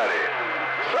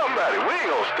 Somebody, we ain't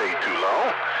gonna stay too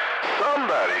long.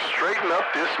 Somebody straighten up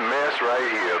this mess right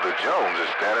here. The Jones is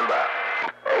standing by.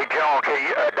 Hey, John, can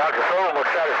you, Dr. Soul was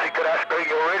trying to see could I straighten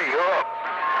your radio up.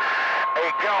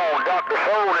 Hey, John, Dr.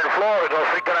 Soul in Florida gonna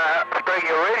see could I straighten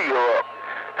your radio up.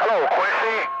 Hello,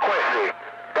 Quincy. Quincy.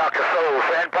 Dr. Soul,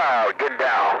 San Paulo, get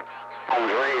down. On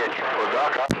the edge. Well,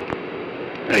 Doctor.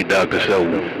 Hey, Dr.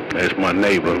 Soul, that's my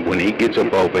neighbor. When he gets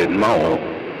up off at the mall,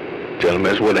 tell him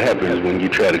that's what happens when you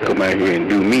try to come out here and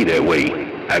do me that way.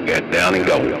 I got down and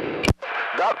gone.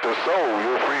 Dr. Soul,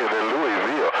 you're freer than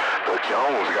Louisville. The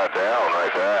Jones got down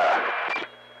right there.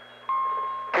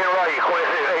 Get right,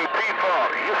 Quincy. Hey,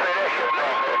 P-Funk, you say that shit,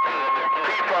 man.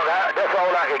 P-Funk, that's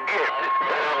all I can get.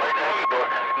 Neighbor.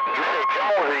 You say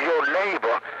Jones is your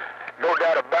neighbor. No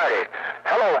doubt about it.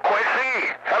 Hello,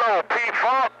 Quincy. Hello,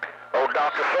 P-Funk. Oh,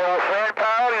 Dr. Soul San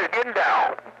Paulo is getting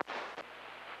down.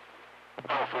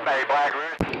 Hey,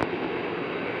 Blackridge.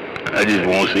 I just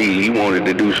want to see, he wanted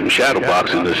to do some shadow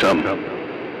boxing or something.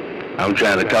 I'm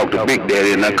trying to talk to Big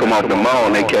Daddy and I come off the mall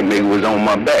and they kept me was on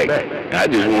my back. I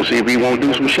just want to see if he want to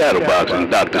do some shadow boxing.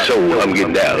 Dr. Soul, I'm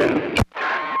getting down. Here are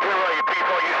you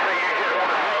people, you say you just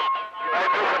want to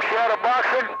do some shadow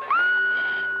boxing?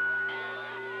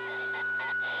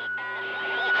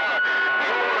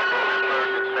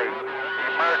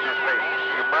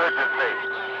 Emergency.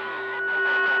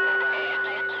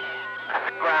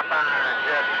 Scrap iron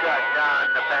just shut down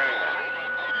the band.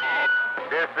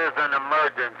 This is an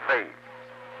emergency.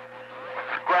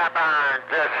 Scrap iron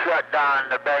just shut down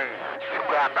the band.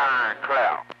 Scrap iron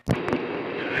cloud.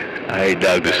 Hey,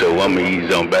 Dr. Soul, I'm going to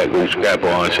ease on back. Old Scrap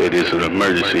On said it's an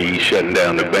emergency. He's shutting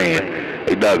down the band.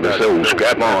 Hey, Dr. Soul,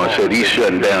 Scrap On said he's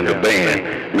shutting down the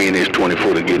band. Me and his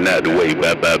 20-footer getting out the way.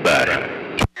 Bye.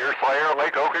 Deer Slayer,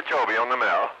 Lake Okeechobee on the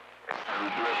mail.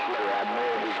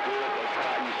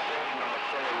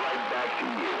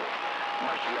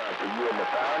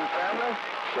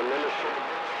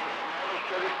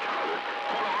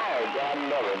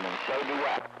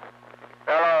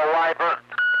 Hello, Wiper.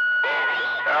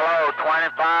 Hello,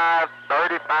 25,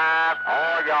 35,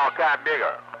 all y'all got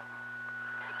bigger.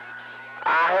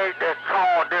 I hate to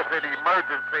call this an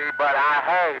emergency, but I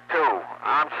hate to.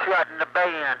 I'm shutting the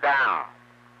band down.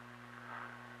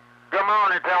 Good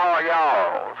morning to all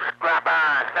y'all. Scrap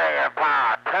iron, San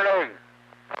Paulo, today.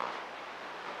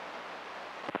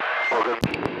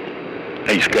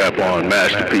 Hey, Scrap On,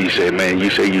 Masterpiece said, man, you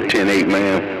say you 10-8,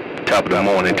 man. Top of the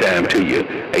morning time to you.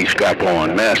 Hey, Scrap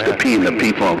On, Master P and the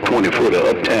P-Funk 20-footer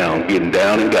uptown getting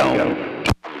down and gone.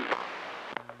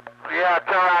 Yeah, it's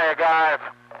all right, guys.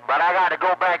 But I got to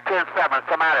go back 10-7.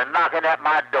 Somebody knocking at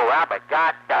my door. I'm a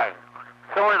goddamn.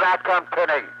 As soon as I come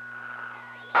 10-8.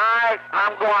 Alright,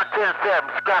 I'm going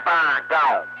 10-7. Scrap iron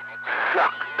gone.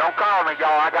 Shucks. Don't call me,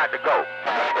 y'all. I got to go.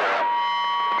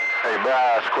 Hey,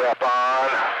 bye, Scrap On.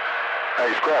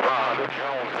 Hey, Scrap On. The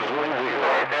Jones is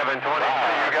Hey, 722,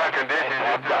 you got conditions.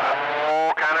 It's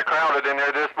all kind of crowded in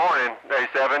there this morning. Hey,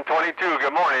 722,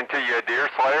 good morning to you, Deer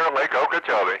Slayer, Lake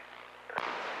Okeechobee.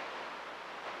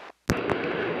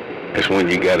 That's when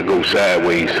you got to go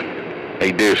sideways.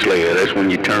 Hey, Deer Slayer, that's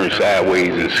when you turn sideways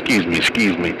and excuse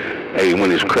me. Hey,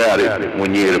 when it's crowded,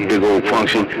 when you're at a big old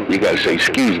function, you got to say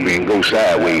excuse me and go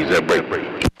sideways. That break.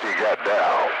 You got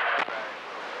down.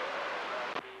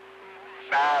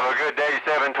 Have a good day,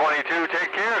 722.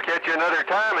 Take care. Catch you another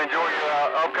time. Enjoy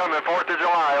your upcoming 4th of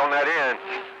July on that end.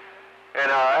 And,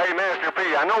 hey, Master P,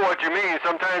 I know what you mean.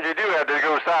 Sometimes you do have to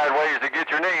go sideways to get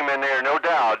your name in there, no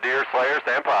doubt. Deer Slayer,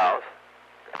 San Paulo.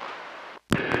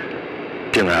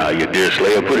 You Deer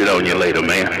Slayer, put it on you later,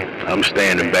 man. I'm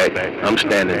standing back. I'm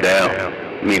standing down.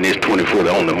 Me and this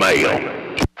 20-footer on the mail.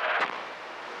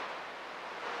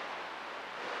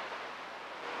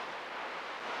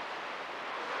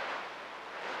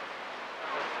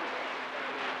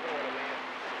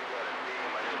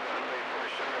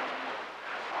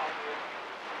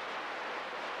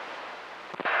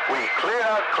 We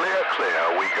clear.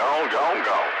 We gone.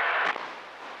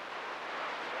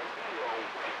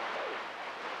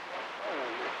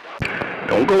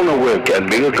 Don't go nowhere, Cat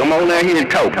Bigger. Come on out here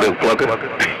and talk, Bill Plucker.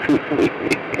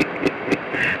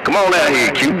 Come on out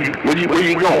here, Q. Where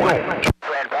you going?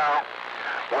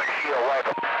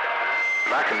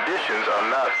 My conditions are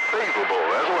not favorable.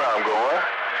 That's where I'm going.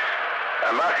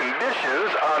 And my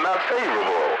conditions are not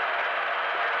favorable.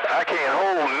 I can't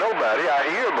hold nobody out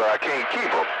here, but I can't keep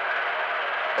them.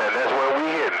 And that's where we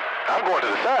heading. I'm going to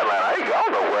the sideline. I ain't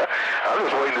going nowhere. I'm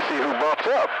just waiting to see who bumps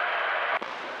up.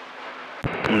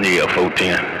 Yeah,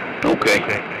 410. Okay.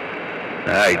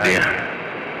 All right, then.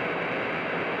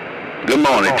 Good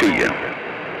morning to you.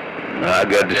 I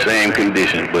got the same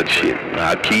conditions, but shit,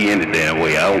 I key in the damn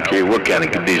way. I don't care what kind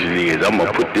of condition it is. I'm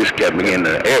gonna put this cat in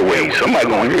the airways. Somebody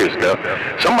gonna hear us, stuff.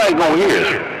 Somebody gonna hear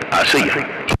us. I see you.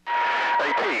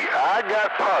 Hey, P, I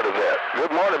got part of that.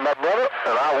 Good morning, my brother,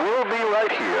 and I will be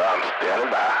right here. I'm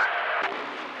standing by.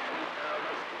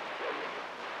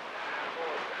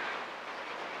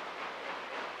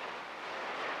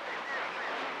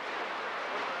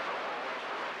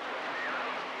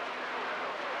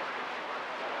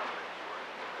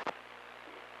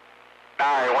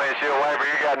 Alright, windshield wiper,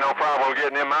 you got no problem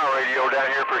getting in my radio down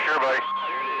here for sure, buddy.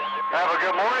 Have a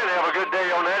good morning, have a good day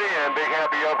on that end. Big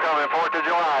happy upcoming 4th of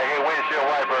July. Hey, windshield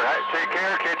wiper, take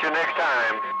care, catch you next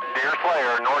time. Deer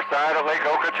Slayer, north side of Lake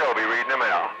Okeechobee, reading them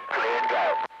out.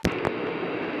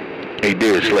 Hey,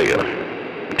 Deer Slayer,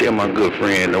 tell my good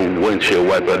friend, old windshield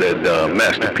wiper, that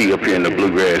Master P up here in the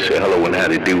Bluegrass said hello and how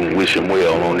they do and wish him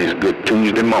well on this good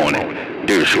Tuesday morning.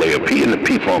 Deer Slayer, P in the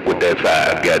P-Funk with that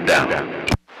 5, got down.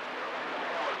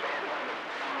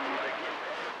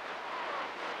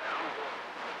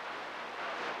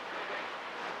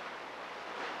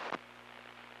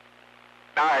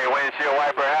 Alright, windshield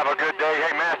wiper, have a good day.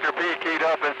 Hey, Master P keyed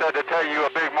up and said to tell you a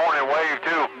big morning wave,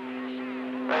 too.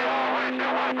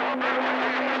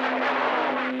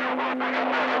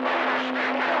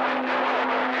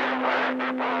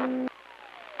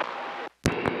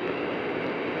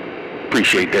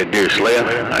 Appreciate that, Deer Slayer.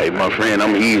 Hey, my friend,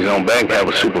 I'm easy on back. Have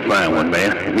a super fine one,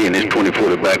 man. Me and this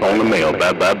 20-footer back on the mail.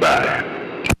 Bye, bye, bye.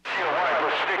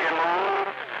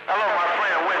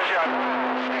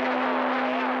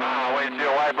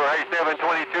 Hey,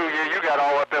 722, yeah, you got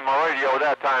all up in my radio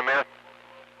that time, man.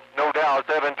 No doubt,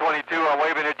 722, I'm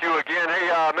waving at you again. Hey,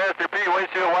 Master P,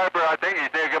 windshield wiper, I think he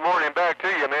said good morning back to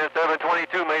you, man.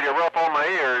 722 made it rough on my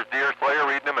ears. Deer Slayer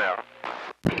reading them out.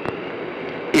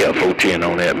 Yeah, 410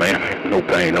 on that, man. No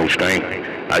pain, no strain.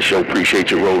 I sure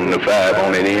appreciate you rolling the 5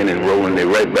 on it in and rolling it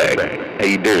right back.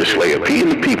 Hey, Deer Slayer, P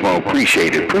and the people,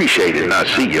 appreciate it, and I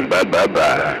see you. Bye, bye,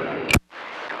 bye.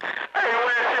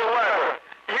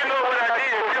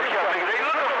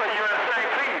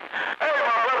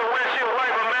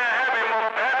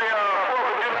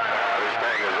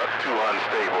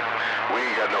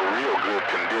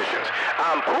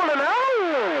 I'm pulling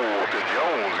out. The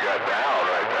Jones got down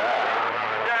right there.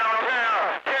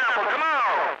 Downtown, Tampa, come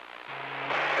on.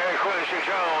 Hey, Quincy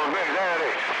Jones, Big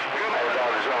Daddy. Hey,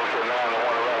 Dr. Jones,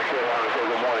 901 around Carolina. Say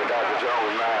good morning, Dr.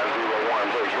 Jones,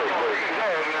 901. Break.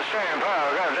 Hey, the same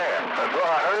power, goddamn. Bro,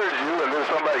 I heard you, and then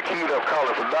somebody keyed up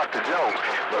calling for Dr. Jones.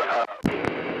 But,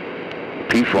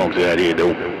 P-Funk's out here,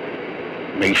 though.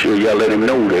 Make sure y'all let him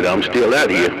know that I'm still out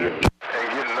here.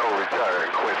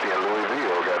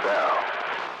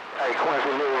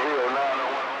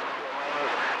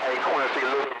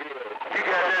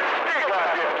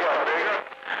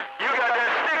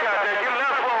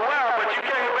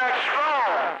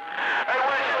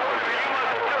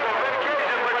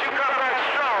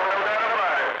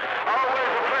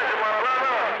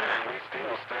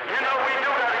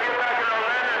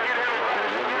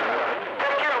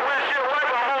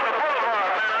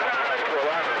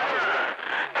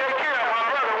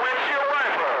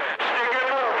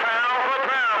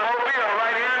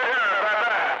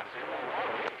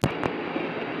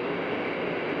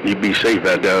 You be safe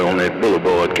out there on that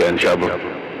boulevard, Cotton Chopper.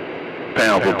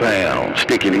 Pound for pound,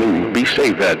 stick and move. Be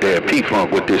safe out there.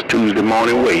 P-Funk with this Tuesday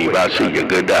morning wave. I see you.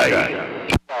 Good day.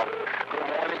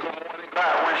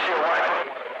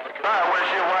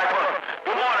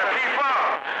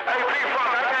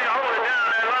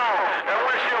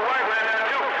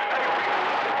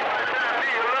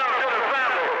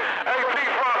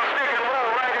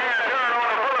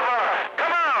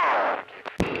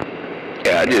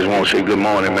 I just want to say good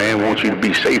morning, man. Want you to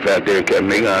be safe out there, Cat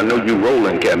Nigga. I know you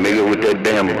rolling, Cat Nigga, with that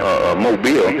damn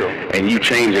mobile, and you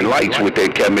changing lights with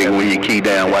that, Cat Nigga, when you key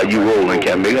down while you rolling,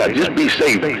 Cat Nigga. Just be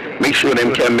safe. Make sure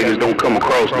them Cat Niggas don't come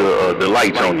across the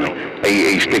lights on you.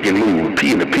 Hey, stick and move.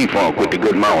 P and the P-Funk with the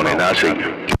good morning. I see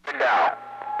you.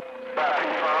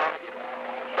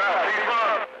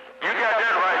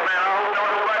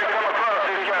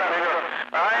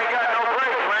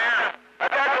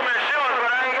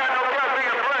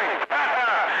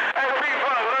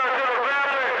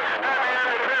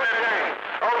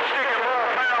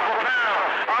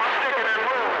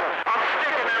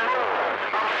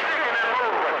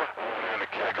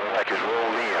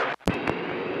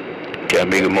 Cat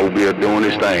Nigga Mobile doing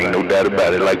his thing, no doubt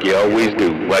about it, like you always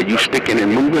do. While you sticking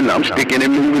and moving, I'm sticking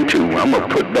and moving too. I'm gonna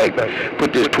put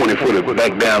this 20-footer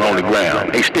back down on the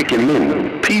ground. Hey, stick and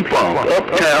move. P-Funk,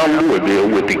 Uptown Louisville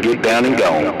with the get down and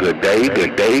gone. Good day,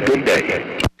 good day, good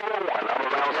day.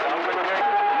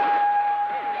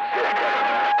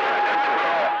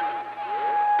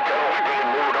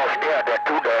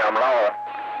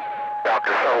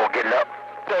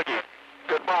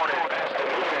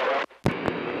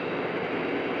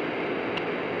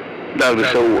 Doctor,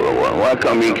 so why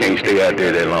come he can't stay out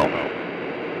there that long?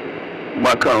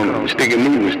 Why come Sticky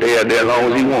Moving stay out there as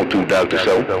long as he want to, Doctor?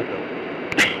 So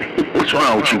what's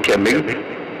wrong with you, cat nigga?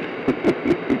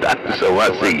 Doctor, so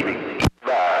I see you.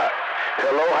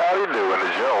 Hello, how you doing?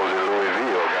 It's Jones in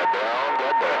Louisville. Goddamn.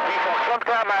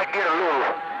 Sometimes I get a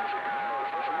little.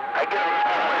 I can't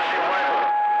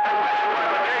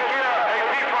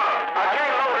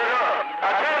load it up.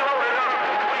 I can't load it up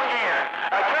this weekend.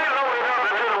 I can't load it up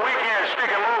until the weekend.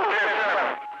 Stick and move this.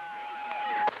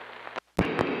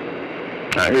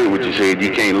 I heard what you said.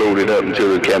 You can't load it up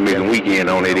until the cat making weekend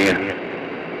on it in.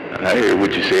 I heard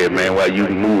what you said, man. While you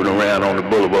moving around on the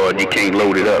boulevard, you can't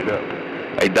load it up.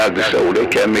 Hey, Dr. Soul, that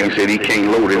cat maker said he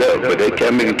can't load it up, but that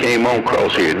cat maker came on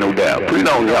cross here, no doubt. Put it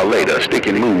on y'all later. Stick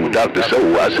and move. Dr.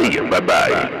 Soul, I see you.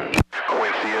 Bye-bye.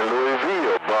 Quincy in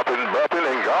Louisville, bumping,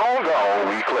 and gone,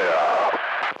 we clear.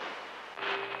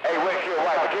 Hey, windshield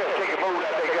wiper, just take a move,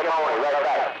 I say good morning, right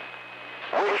back.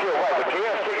 Windshield wiper,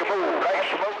 just take a move, like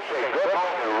smoke, say good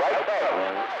morning, right back.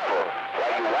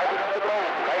 While you wiping up the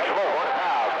boat, like smoke, 1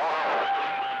 hour, go on.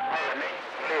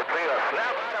 They played a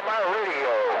slap out of my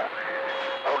radio.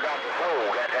 Oh, Dr. Soul,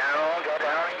 got down.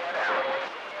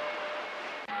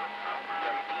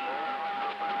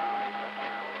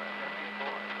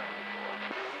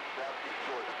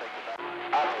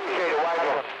 I appreciate it,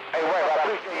 wiper. Hey, wiper, I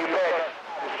appreciate you, man.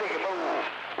 Stick and move.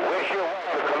 Windshield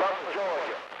wiper, Columbus,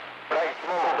 Georgia. Black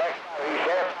smoke, he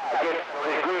said, I get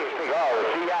this green stick,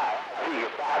 see you,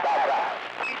 bye.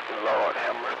 Lord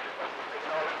have mercy.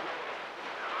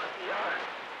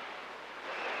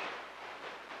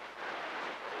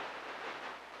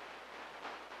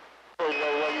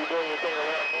 While you doing your thing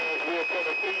around Nashville,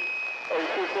 Tennessee. Hey,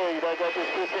 6-8, I got this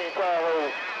 15 Tahoe.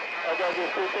 I got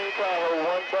this 15 Tahoe,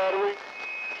 1 battery,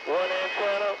 1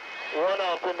 antenna, 1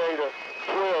 alternator,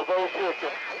 12 volt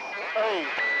system. Hey,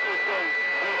 6-8,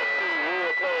 DFC,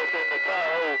 real class in the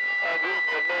Tahoe. I'm reading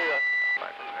your mail.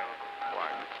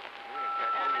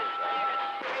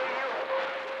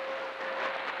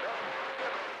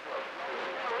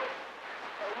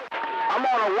 I'm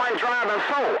on a 1 driving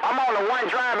full.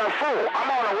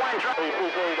 Hey,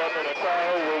 6-8, I'm in a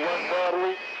Tahoe with 1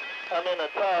 battery. I'm in a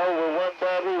Tahoe with 1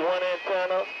 battery, 1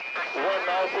 antenna, 1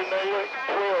 alternator,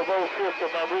 12 volt system.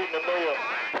 I'm reading the mail.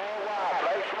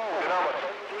 Black Smoke, number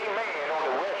 13 man on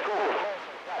the West Coast.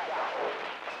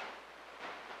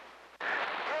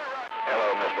 Hello,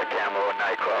 Mr. Camel,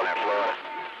 Nightcrawler in Florida.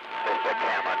 Mr.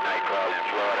 Camel, Nightcrawler in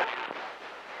Florida.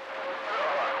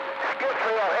 Skip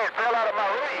fell out of my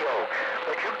radio.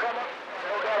 But you come up,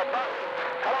 no doubt about it.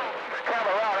 Hello, Mr.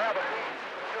 Camel, around Aberdeen.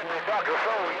 Dr.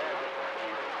 Soul.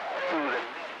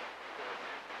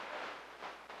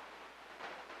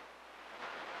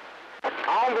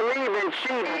 I don't believe in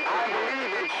cheating. I'm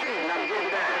getting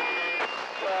down.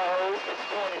 Tahoe,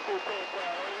 2015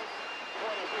 Tahoe,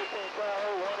 2015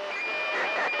 Tahoe, 1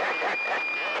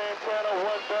 antenna,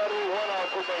 1 battery, 1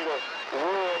 alternator.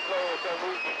 Real class, I'm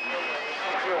reading the mail.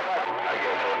 I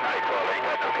guess on Nightcrawler ain't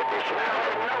got no condition.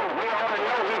 We already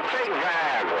know he take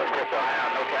drivers. Just don't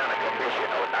have no kind of condition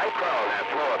on Nightcrawler in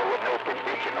Florida with no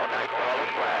condition on Nightcrawler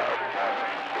flag.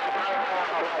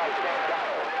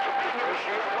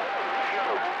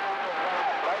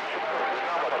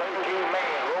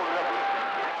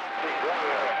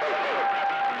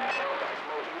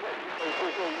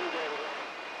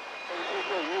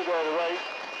 You got it right.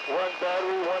 1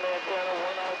 battery, 1 antenna,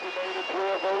 1 alternator,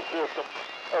 12 volt system.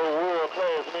 Oh, world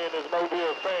class. Me and this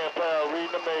Mobile fan pal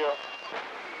reading the mail.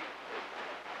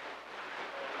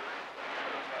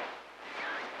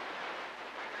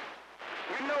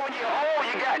 You know when you're old,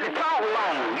 you got to talk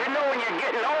long. You know when you're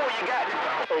getting old, you got to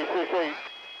talk. Hey, 6-8.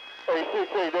 Hey,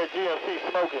 6-8, that GMC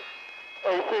smoking.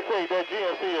 Hey, 6-8, that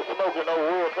GMC is smoking. Oh,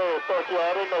 world class. Thought you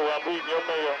already know. I'm reading your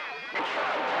mail.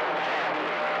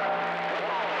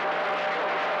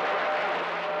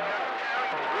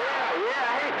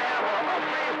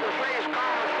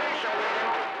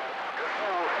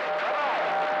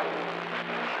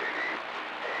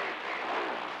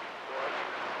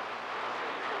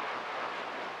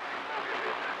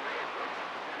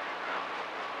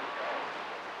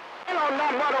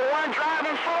 Nothing but a 1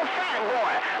 driving full fat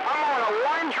boy. I'm on a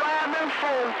 1 driving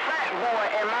full fat boy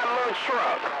in my little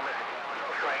truck.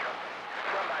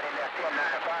 Somebody left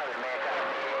 1095, man.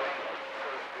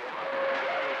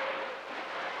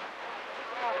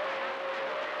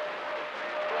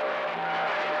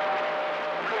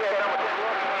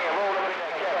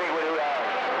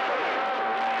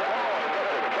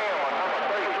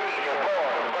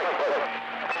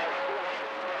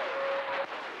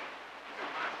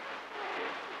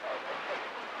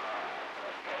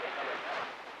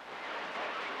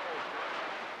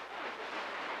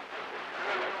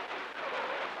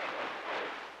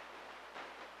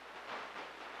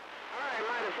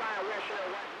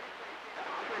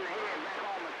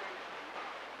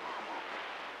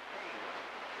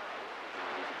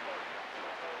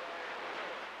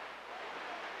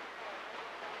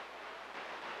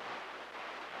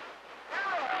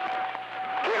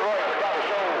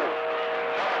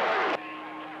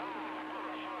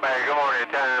 Hey, good morning,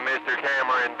 time, Mr.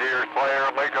 Cameron, Deer's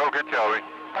player, Lake Okeechobee.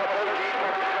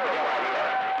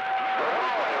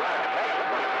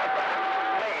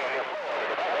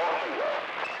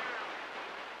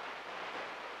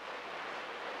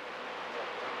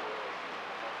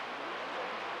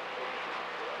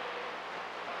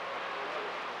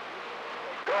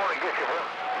 Go on and get your hook.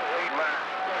 Read mine.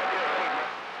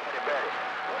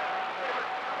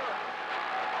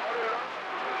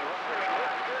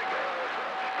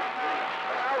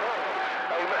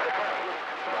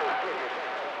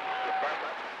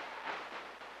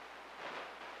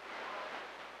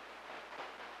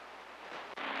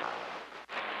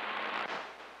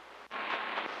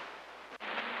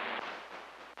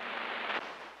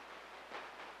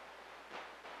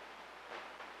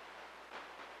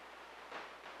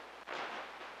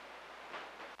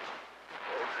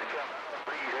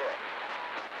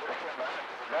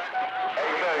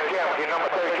 Get number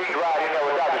 13 riding there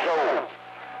with Dr. Soul.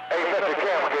 Hey, Mr.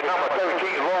 Cameron, get number 13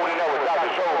 rolling there with Dr.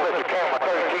 Soul. Mr. Cameron,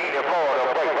 13 in Florida.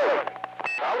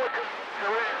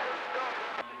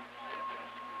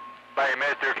 Hey,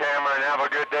 Mr. Cameron, have a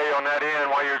good day on that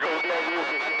end while you're going.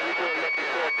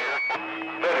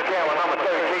 Mr. Cameron, number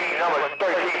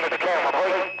 13, Mr. Cameron,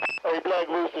 please. Hey, Black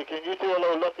Rooster, can you tell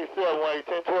old Lucky 7 while you're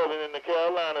 10-12 in the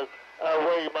Carolinas, I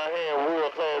wave my hand,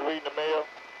 world class, reading the mail?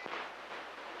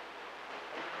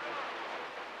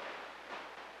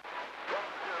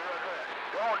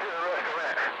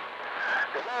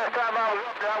 Last time I was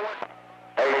up there, I went...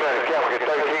 Hey, Mr. Cameron, get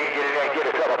 13, get in there and get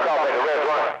a cup of coffee at the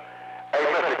restaurant. Hey,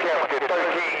 Mr. Cameron, get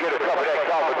 13, get a cup of that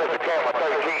coffee, Mr. Cameron,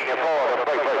 13 in Florida,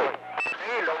 He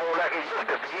ain't no more like he used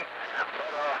to be.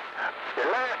 But, the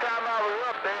last time I was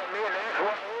up there, me and the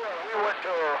ex-one, we went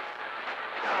to,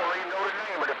 I don't even know the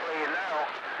name of the place now.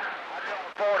 I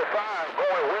jumped 45,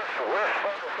 going west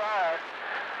 45.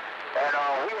 And,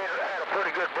 we had a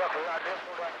pretty good breakfast out there,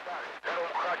 no doubt about it. That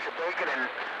old crunch of bacon and...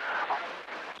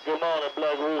 Good morning,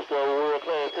 Black Rooster, world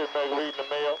class, sitting back reading the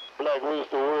mail. Black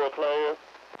Rooster, world class.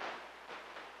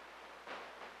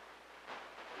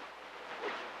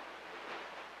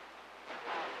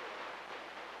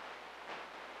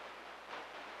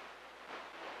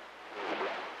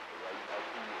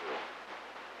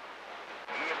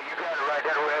 You got it right,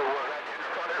 that way it was. Right in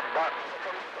front of the bottom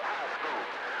from the high school.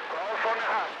 All from the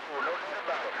high school, no doubt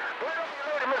about it. Wait up, you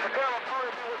lady, Mr.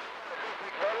 California, be with you,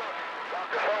 brother.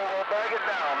 Dr. Soul will bag it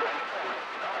down, Mr.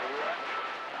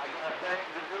 I got things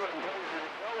to do and places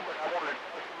to go, but I want to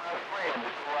talk to my friend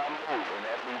before I move, and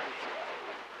that means the show.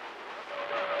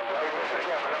 Hey, Mr.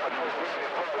 Cameron, I'm going to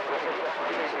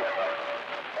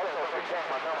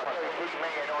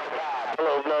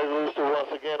Hello, Black Rooster,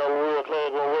 once again, a world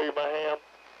class, gonna wave my hand.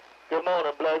 Good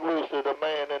morning, Black Rooster, the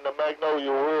man in the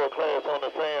Magnolia, world class on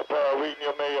the sand pile, reading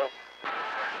your mail.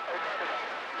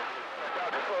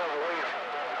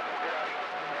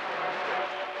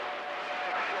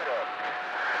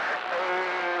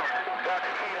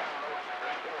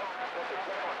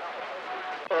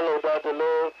 Hello, Dr.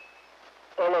 Love.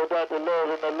 Hello, Dr. Love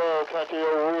in the Love Country,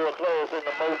 world class in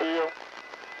the Mobile.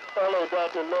 Hello,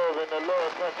 Dr. Love in the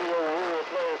Love Country, world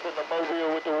class in the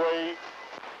Mobile with the wave.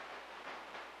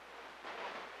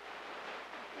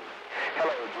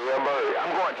 Hello, Jim Murray.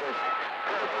 I'm going to...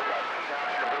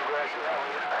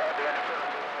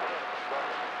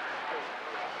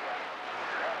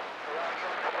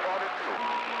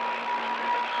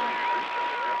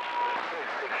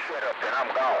 Shut up, then I'm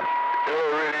gone. Hello,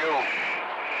 radio.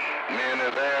 Me and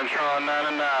this Antron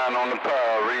 99 on the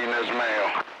power reading this mail.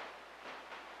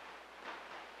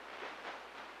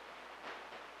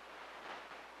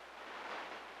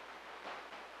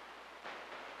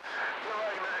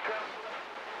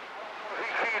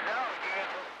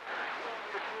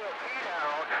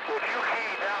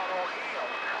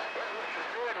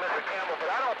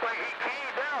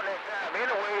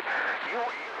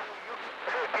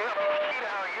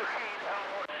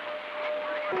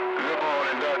 Good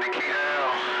morning, Dr.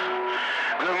 Keydown.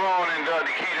 Good morning,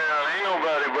 Dr. Keydown. Ain't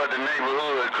nobody but the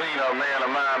neighborhood cleanup man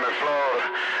of Miami, Florida,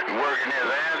 working his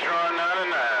Antron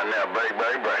 99 now, break.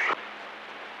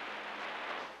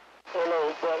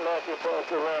 Hello, Black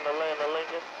Ambassador around Atlanta,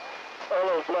 Lincoln.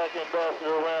 Hello, Black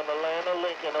Ambassador around Atlanta,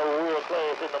 Lincoln, world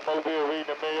class in the Mobile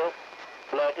reading the mail.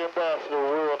 Black Ambassador,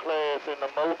 world class in the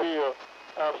Mobile.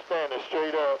 I'm standing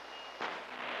straight up.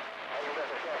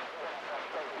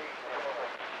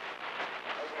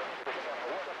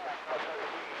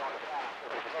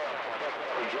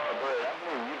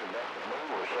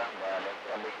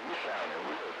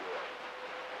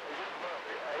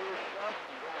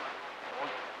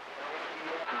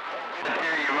 I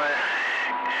tell you, man,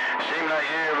 seems like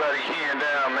everybody keying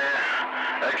down, man.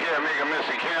 That can't make a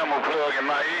Mr. Camel plug in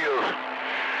my ears.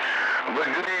 But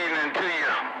good evening to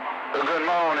you. Good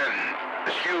morning.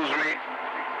 Excuse me.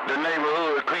 The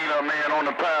neighborhood cleanup man on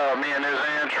the pile. Me and his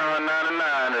Antron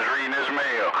 99 is reading his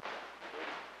mail.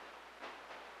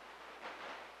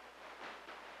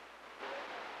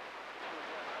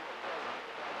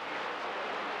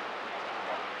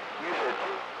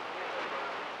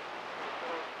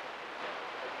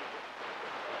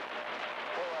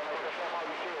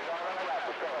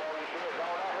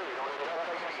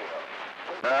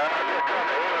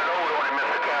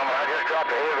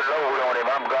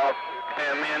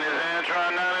 Me and his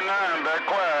Antron 99 back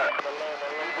quiet.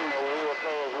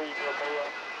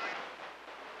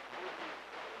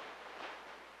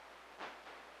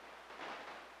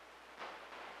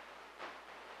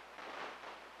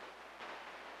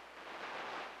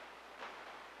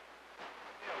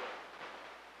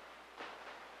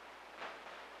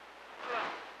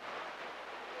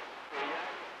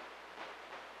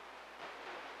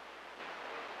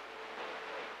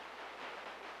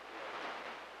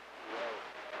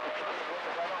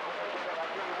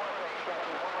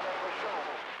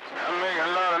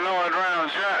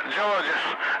 Georgia,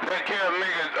 they kept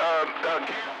making plug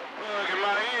in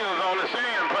my ears on the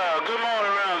sand pile. Good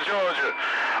morning around Georgia.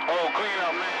 Oh, clean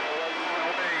up, man.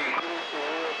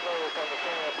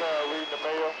 Reading the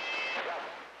mail.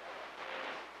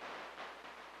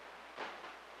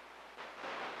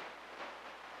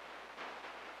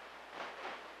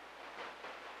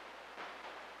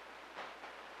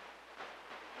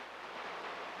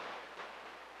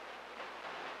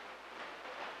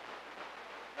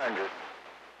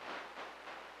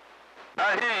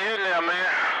 I hear you there, man.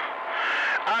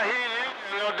 I hear you,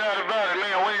 no doubt about it,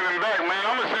 man. Waving back, man.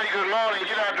 I'm gonna say good morning,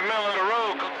 get out the middle of the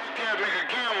road, cause that cat make a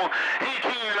camel, he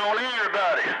keying on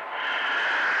everybody.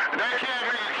 That cat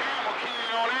make a camel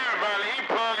keying on everybody. He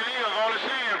plugging ears on the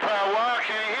sand pile while I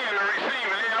can't hear the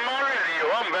receiving end of my radio.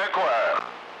 I'm back quiet.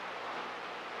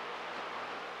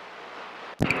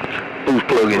 Who's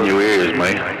plugging your ears,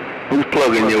 man? Who's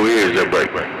plugging your ears up right?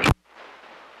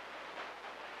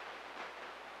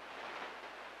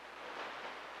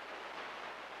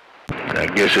 I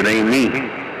guess it ain't me.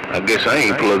 I guess I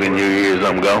ain't plugging your ears,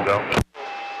 I'm gone.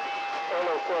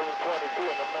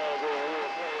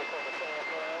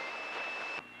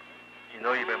 You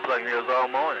know you've been plugging ears all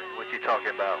morning. What you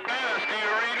talking about?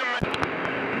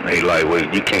 Hey,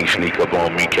 lightweight, you can't sneak up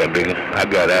on me, Cat Bigger. I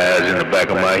got eyes in the back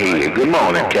of my head. Good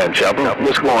morning, Cat Chopper.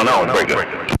 What's going on, Breaker?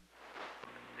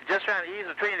 Just trying to ease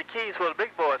between the keys for the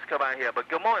big boys to come out here. But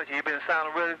good morning to you. You've been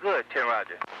sounding really good, Tim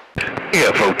Roger.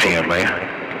 Yeah, 410,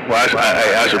 man. Well,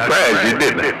 I surprised you,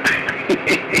 didn't I?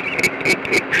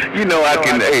 You know I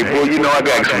can, hey, boy, you know I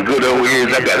got some good old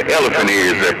ears. I got elephant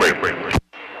ears that break.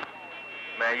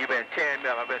 Man, you've been tearing me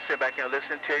up. I've been sitting back here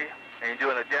listening to you, and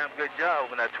you're doing a damn good job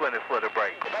with that 20-footer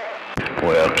break.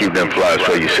 Well, keep them flies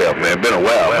for yourself, man. Been a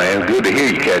while, man. Good to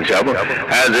hear you, Cat Chopper.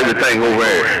 How's everything over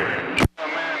there?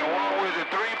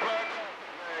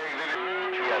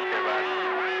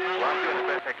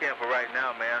 For right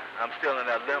now, man, I'm still in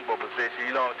that limbo position.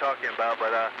 You know what I'm talking about,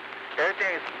 but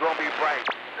everything's gonna be bright.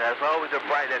 There's always a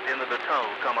bright at the end of the tunnel.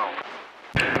 Come on.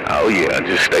 Oh yeah,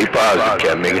 just stay positive,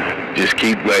 Cat nigga. Just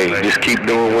keep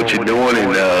doing what you're doing,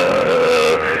 and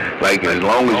like as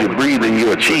long as you're breathing,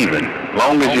 you're achieving. As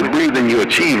long as you're breathing, you're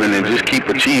achieving, and just keep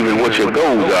achieving what your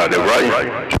goals are. There,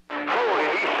 right?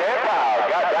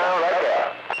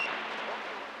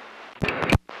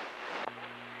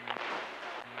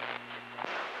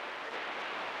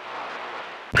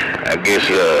 I guess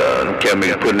Cat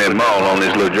nigga putting that mall on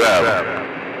this little driver.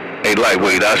 Hey,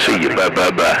 lightweight, I see you. Bye.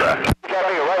 Cat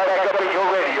nigga right back up in your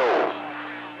radio.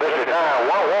 This is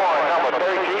 911, number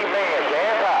 13, man,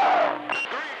 stand by.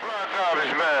 3 block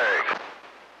garbage bags.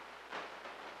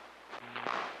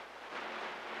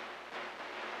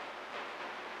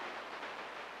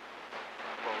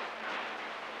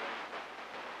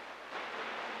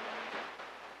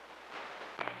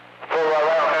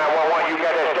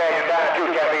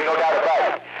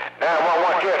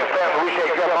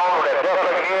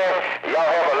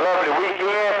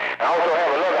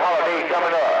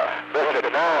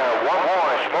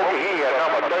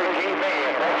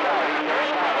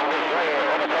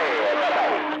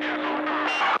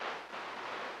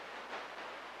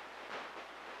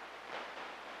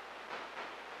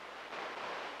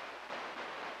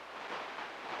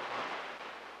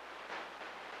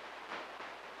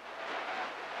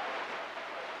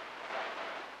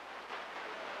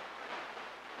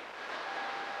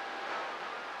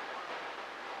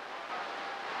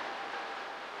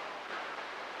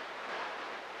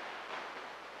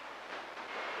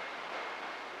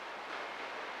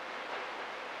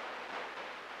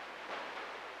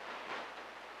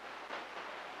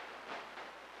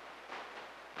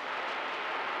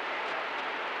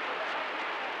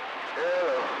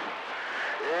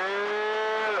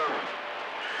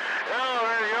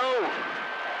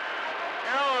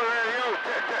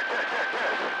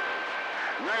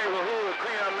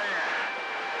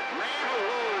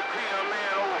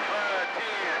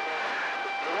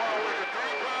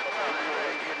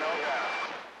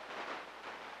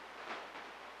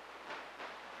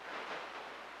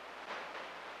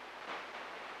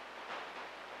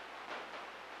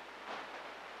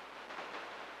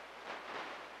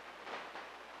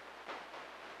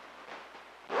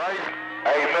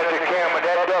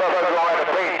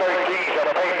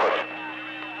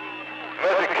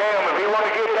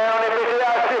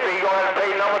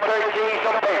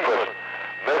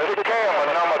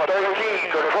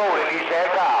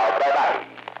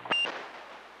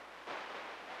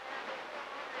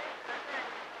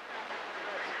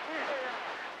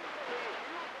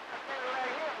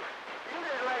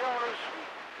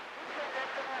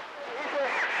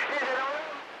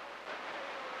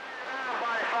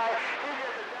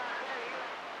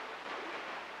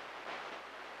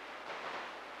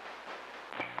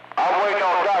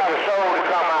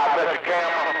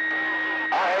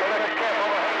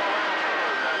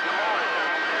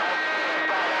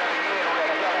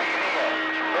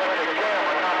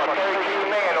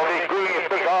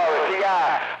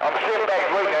 sit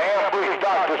back waiting to ambush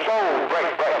Dr. Soul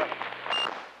break.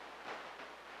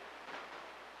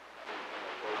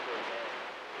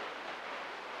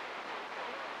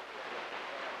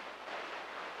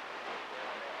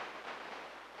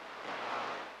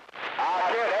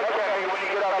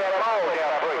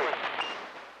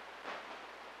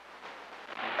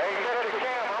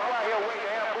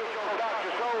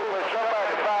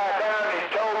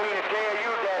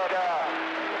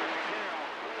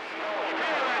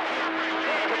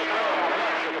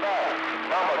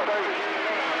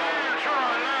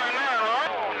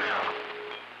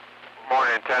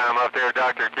 Morning time up there,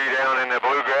 Dr. Key down in the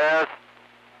bluegrass.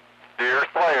 Deer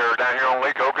Slayer down here on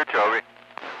Lake Okeechobee.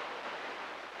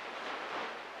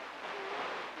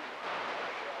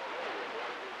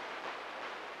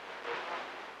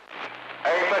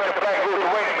 Hey, Mr. Blackwood,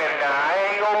 wait a minute now. I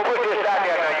ain't gonna put this out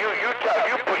there now.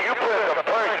 You put some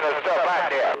personal stuff out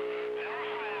there.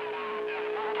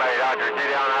 Hey, Dr. Key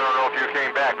down, I don't know if you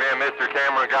came back, man. Mr.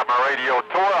 Cameron got my radio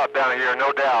tore up down here,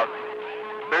 no doubt.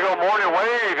 Big old morning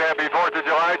wave. Happy 4th of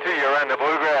July to you around the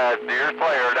bluegrass. Deer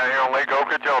Slayer down here on Lake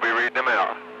Okeechobee, reading them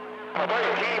out. 13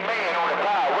 men on the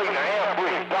fire waiting to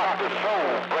ambush Dr. Soul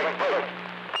break.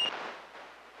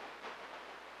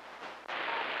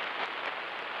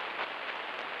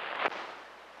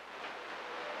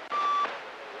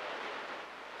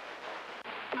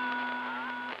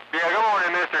 Yeah, good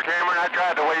morning, Mr. Cameron. I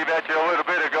tried to wave at you a little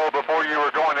bit ago before you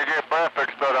were going to get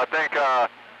breakfast, but I think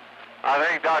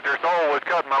Dr. Soul was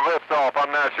cutting my lips off.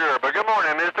 I'm not sure. But good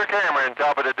morning, Mr. Cameron.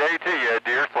 Top of the day to you,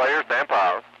 Deer Slayer, St.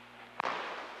 Paul.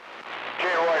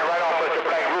 Right on, Mr.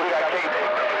 Black Rooster. I can't.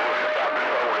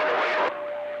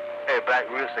 Hey, Black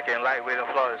Rooster, can Lightweight in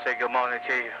Florida say good morning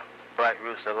to you? Black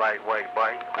Rooster, Lightweight,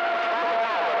 boy.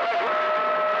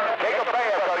 Take a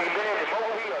bath, so you've been in the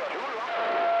mobile too long.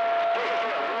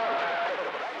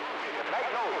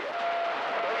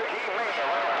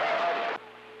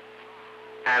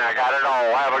 And I got it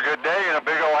all. Have a good day and a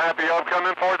big old happy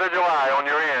upcoming 4th of July on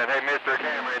your end. Hey, Mr.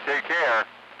 Cameron, take care.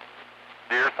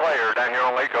 Deer Slayer down here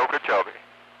on Lake Okeechobee.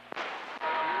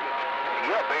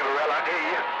 Yep, baby, well, I hear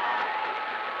you.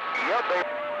 Yep, baby.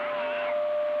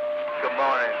 Good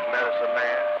morning, Medicine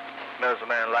Man. Medicine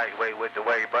Man Lightweight with the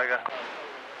wave breaker.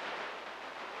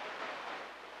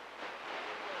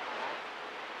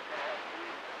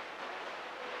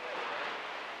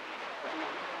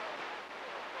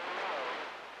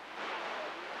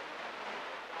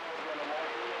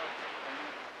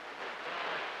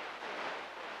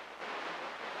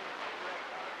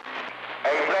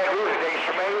 Hey, Black Rooster, they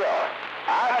smell.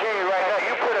 I'll tell you right now,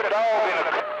 you put a dog in a...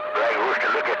 Black Rooster,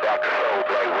 look at Dr. Soul,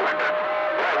 Black Rooster.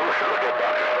 Black Rooster, look at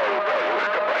Dr. Soul, Black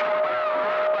Rooster, Black.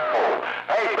 Oh,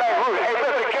 hey, Black Rooster, hey,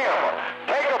 Mr. Campbell,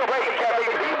 take a break,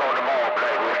 Captain. Leave on the mall,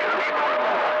 Black Rooster, leave on the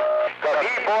mall. Because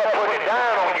these boys put it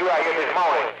down on you out here this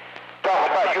morning.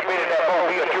 Talking about you been in that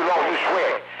mobile too long, you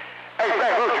sweat. Hey,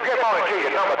 Black Rooster, good morning to you.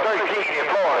 Number 13 in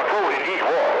Florida, cruising in these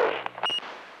waters.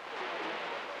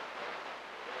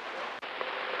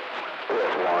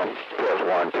 Press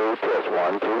 1, 2, press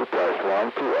 1, 2, press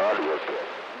 1, 2, audio test.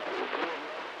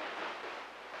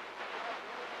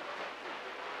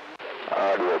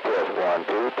 Audio test 1,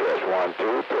 2, press 1,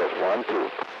 2, press 1, 2.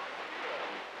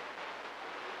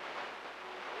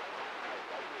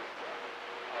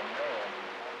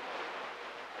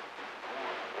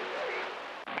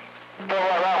 Don't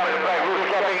worry about it, Black Rooster,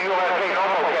 Captain, you don't have to say no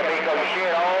more, Captain, because you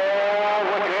said all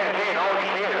what you had to say and all you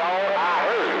said is all I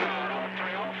heard.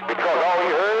 Because all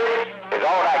you heard is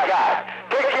all I got.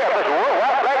 Take care, Mr.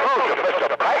 White Black Rooster, Mr.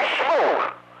 Black Smoke.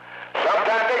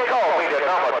 Sometimes they call me the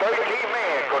number 13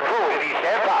 man controlling East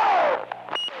St. Paul.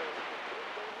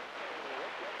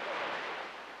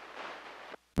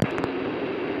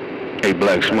 Hey,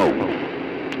 Black Smoke,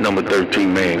 number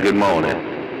 13 man, good morning.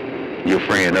 Your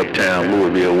friend Uptown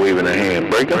Louisville waving a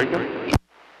hand breaker.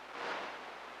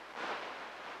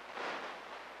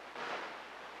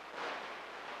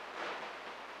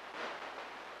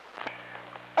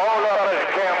 Hold up, Mr.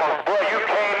 Campbell. Boy, you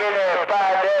came in there and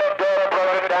fired that dog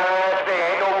brother down. Say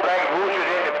ain't no black roosters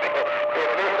in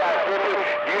Mississippi.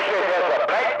 You said that's a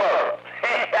black bug.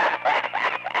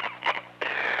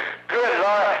 Good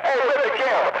Lord. Hey, Mr.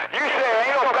 Campbell, you said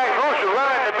ain't no black rooster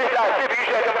running to Mississippi. You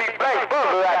said there'll be black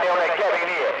bugs out there on that cabin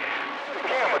here. Mr.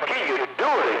 Campbell, can you do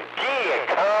it again?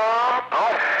 Come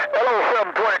on. Hello,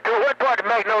 722. What part of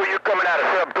Magnolia you coming out of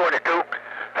 722?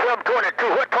 722,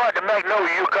 what part of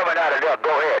Magnolia you coming out of there?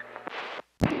 Go ahead.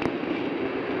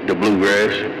 The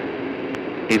bluegrass.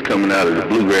 He's coming out of the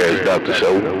bluegrass, Dr.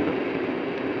 Soul.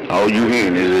 All you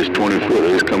hearing is this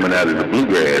 20-footer. It's coming out of the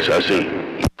bluegrass, I see.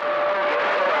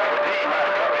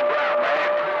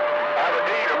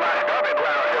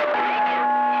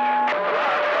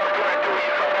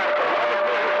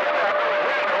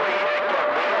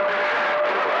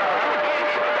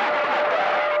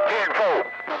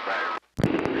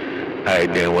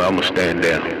 Alright then, well, I'ma stand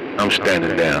down. I'm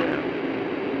standing down.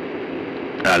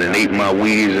 I done ate my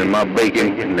wheeze and my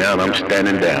bacon, now I'm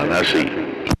standing down. I see.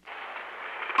 Here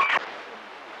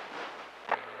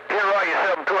are you,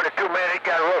 722, man. He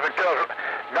got rough and tough.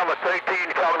 Number 13,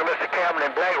 talking to Mr. Cameron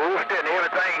and Black Rooster and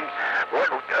everything.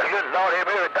 Lord,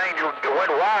 everything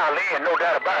went wild in, no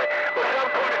doubt about it. But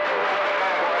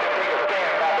 722, take a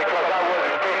stand by because I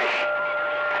wasn't finished.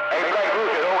 Hey, Black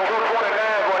Rooster, old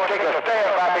 229 going to take a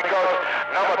stand by because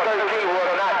number 13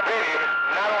 was not finished.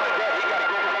 Not only that, he got to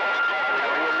go later.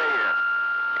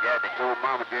 You got to go,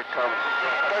 Mama did come.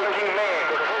 13 man,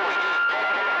 control it.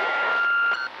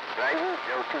 Black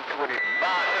Rooster, 220.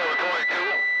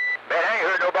 722. Man, I ain't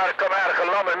heard nobody come out of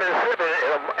Columbus, Mississippi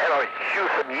in a shoot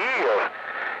some years.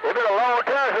 It's been a long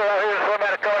time since I heard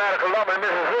somebody coming out of Columbus,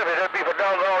 Mississippi. That'd be for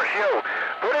doggone show.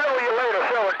 Put it on your later,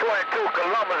 722,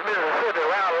 Columbus, Mississippi,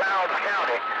 around Lowndes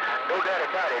County. No doubt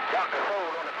about it. Dr. Soul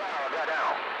on the file, got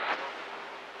down.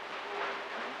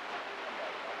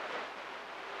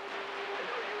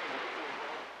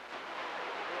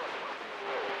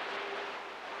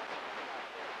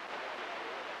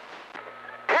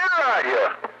 Here are you,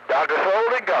 Dr.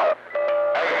 Soul and God.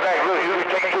 Hey, Black Rooster, you can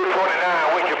take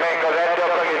 229 with you, man, because that stuff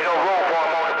there's no room for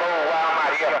him on the board while I'm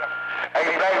out here.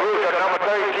 Hey, Black Rooster, number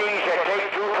 13 should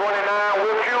take 229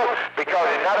 with you because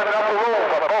there's not enough room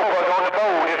for both of us on the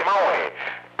board this morning.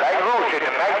 Black Rooster,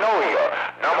 the Magnolia,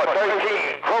 number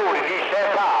 13, Code in East St.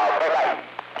 Paul. Bye-bye.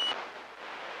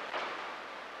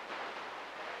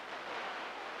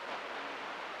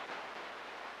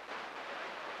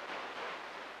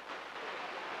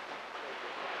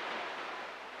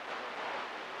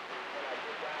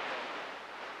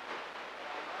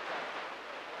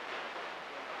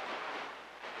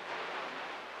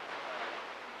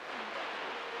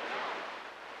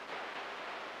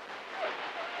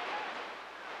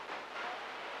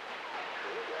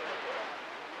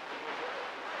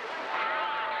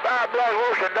 Black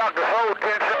Rooster, Dr. Soul, 10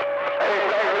 seconds. Hey,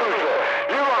 Black Rooster,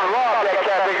 you gonna rob that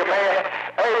cat nigga, man.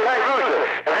 Hey, Black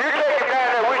Rooster, if you take him down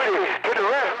there with you to the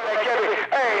rest of that cat nigga,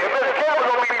 hey, if Mr.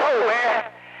 Campbell's gonna be told, man,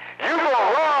 you gonna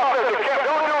rob Mr.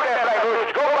 Campbell. Don't do that, Black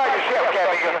Rooster. Go by yourself, cat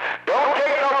nigga. Don't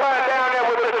take nobody down there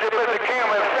with Mr.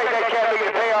 Campbell and say that cat nigga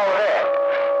pay all of that.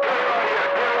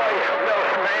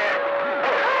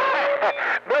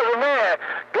 Mills man,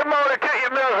 good morning to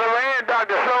you, Mills man.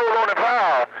 Dr. Soul on the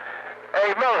power.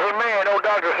 Hey, Mills man, old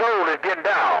Dr. Soul is getting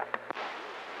down.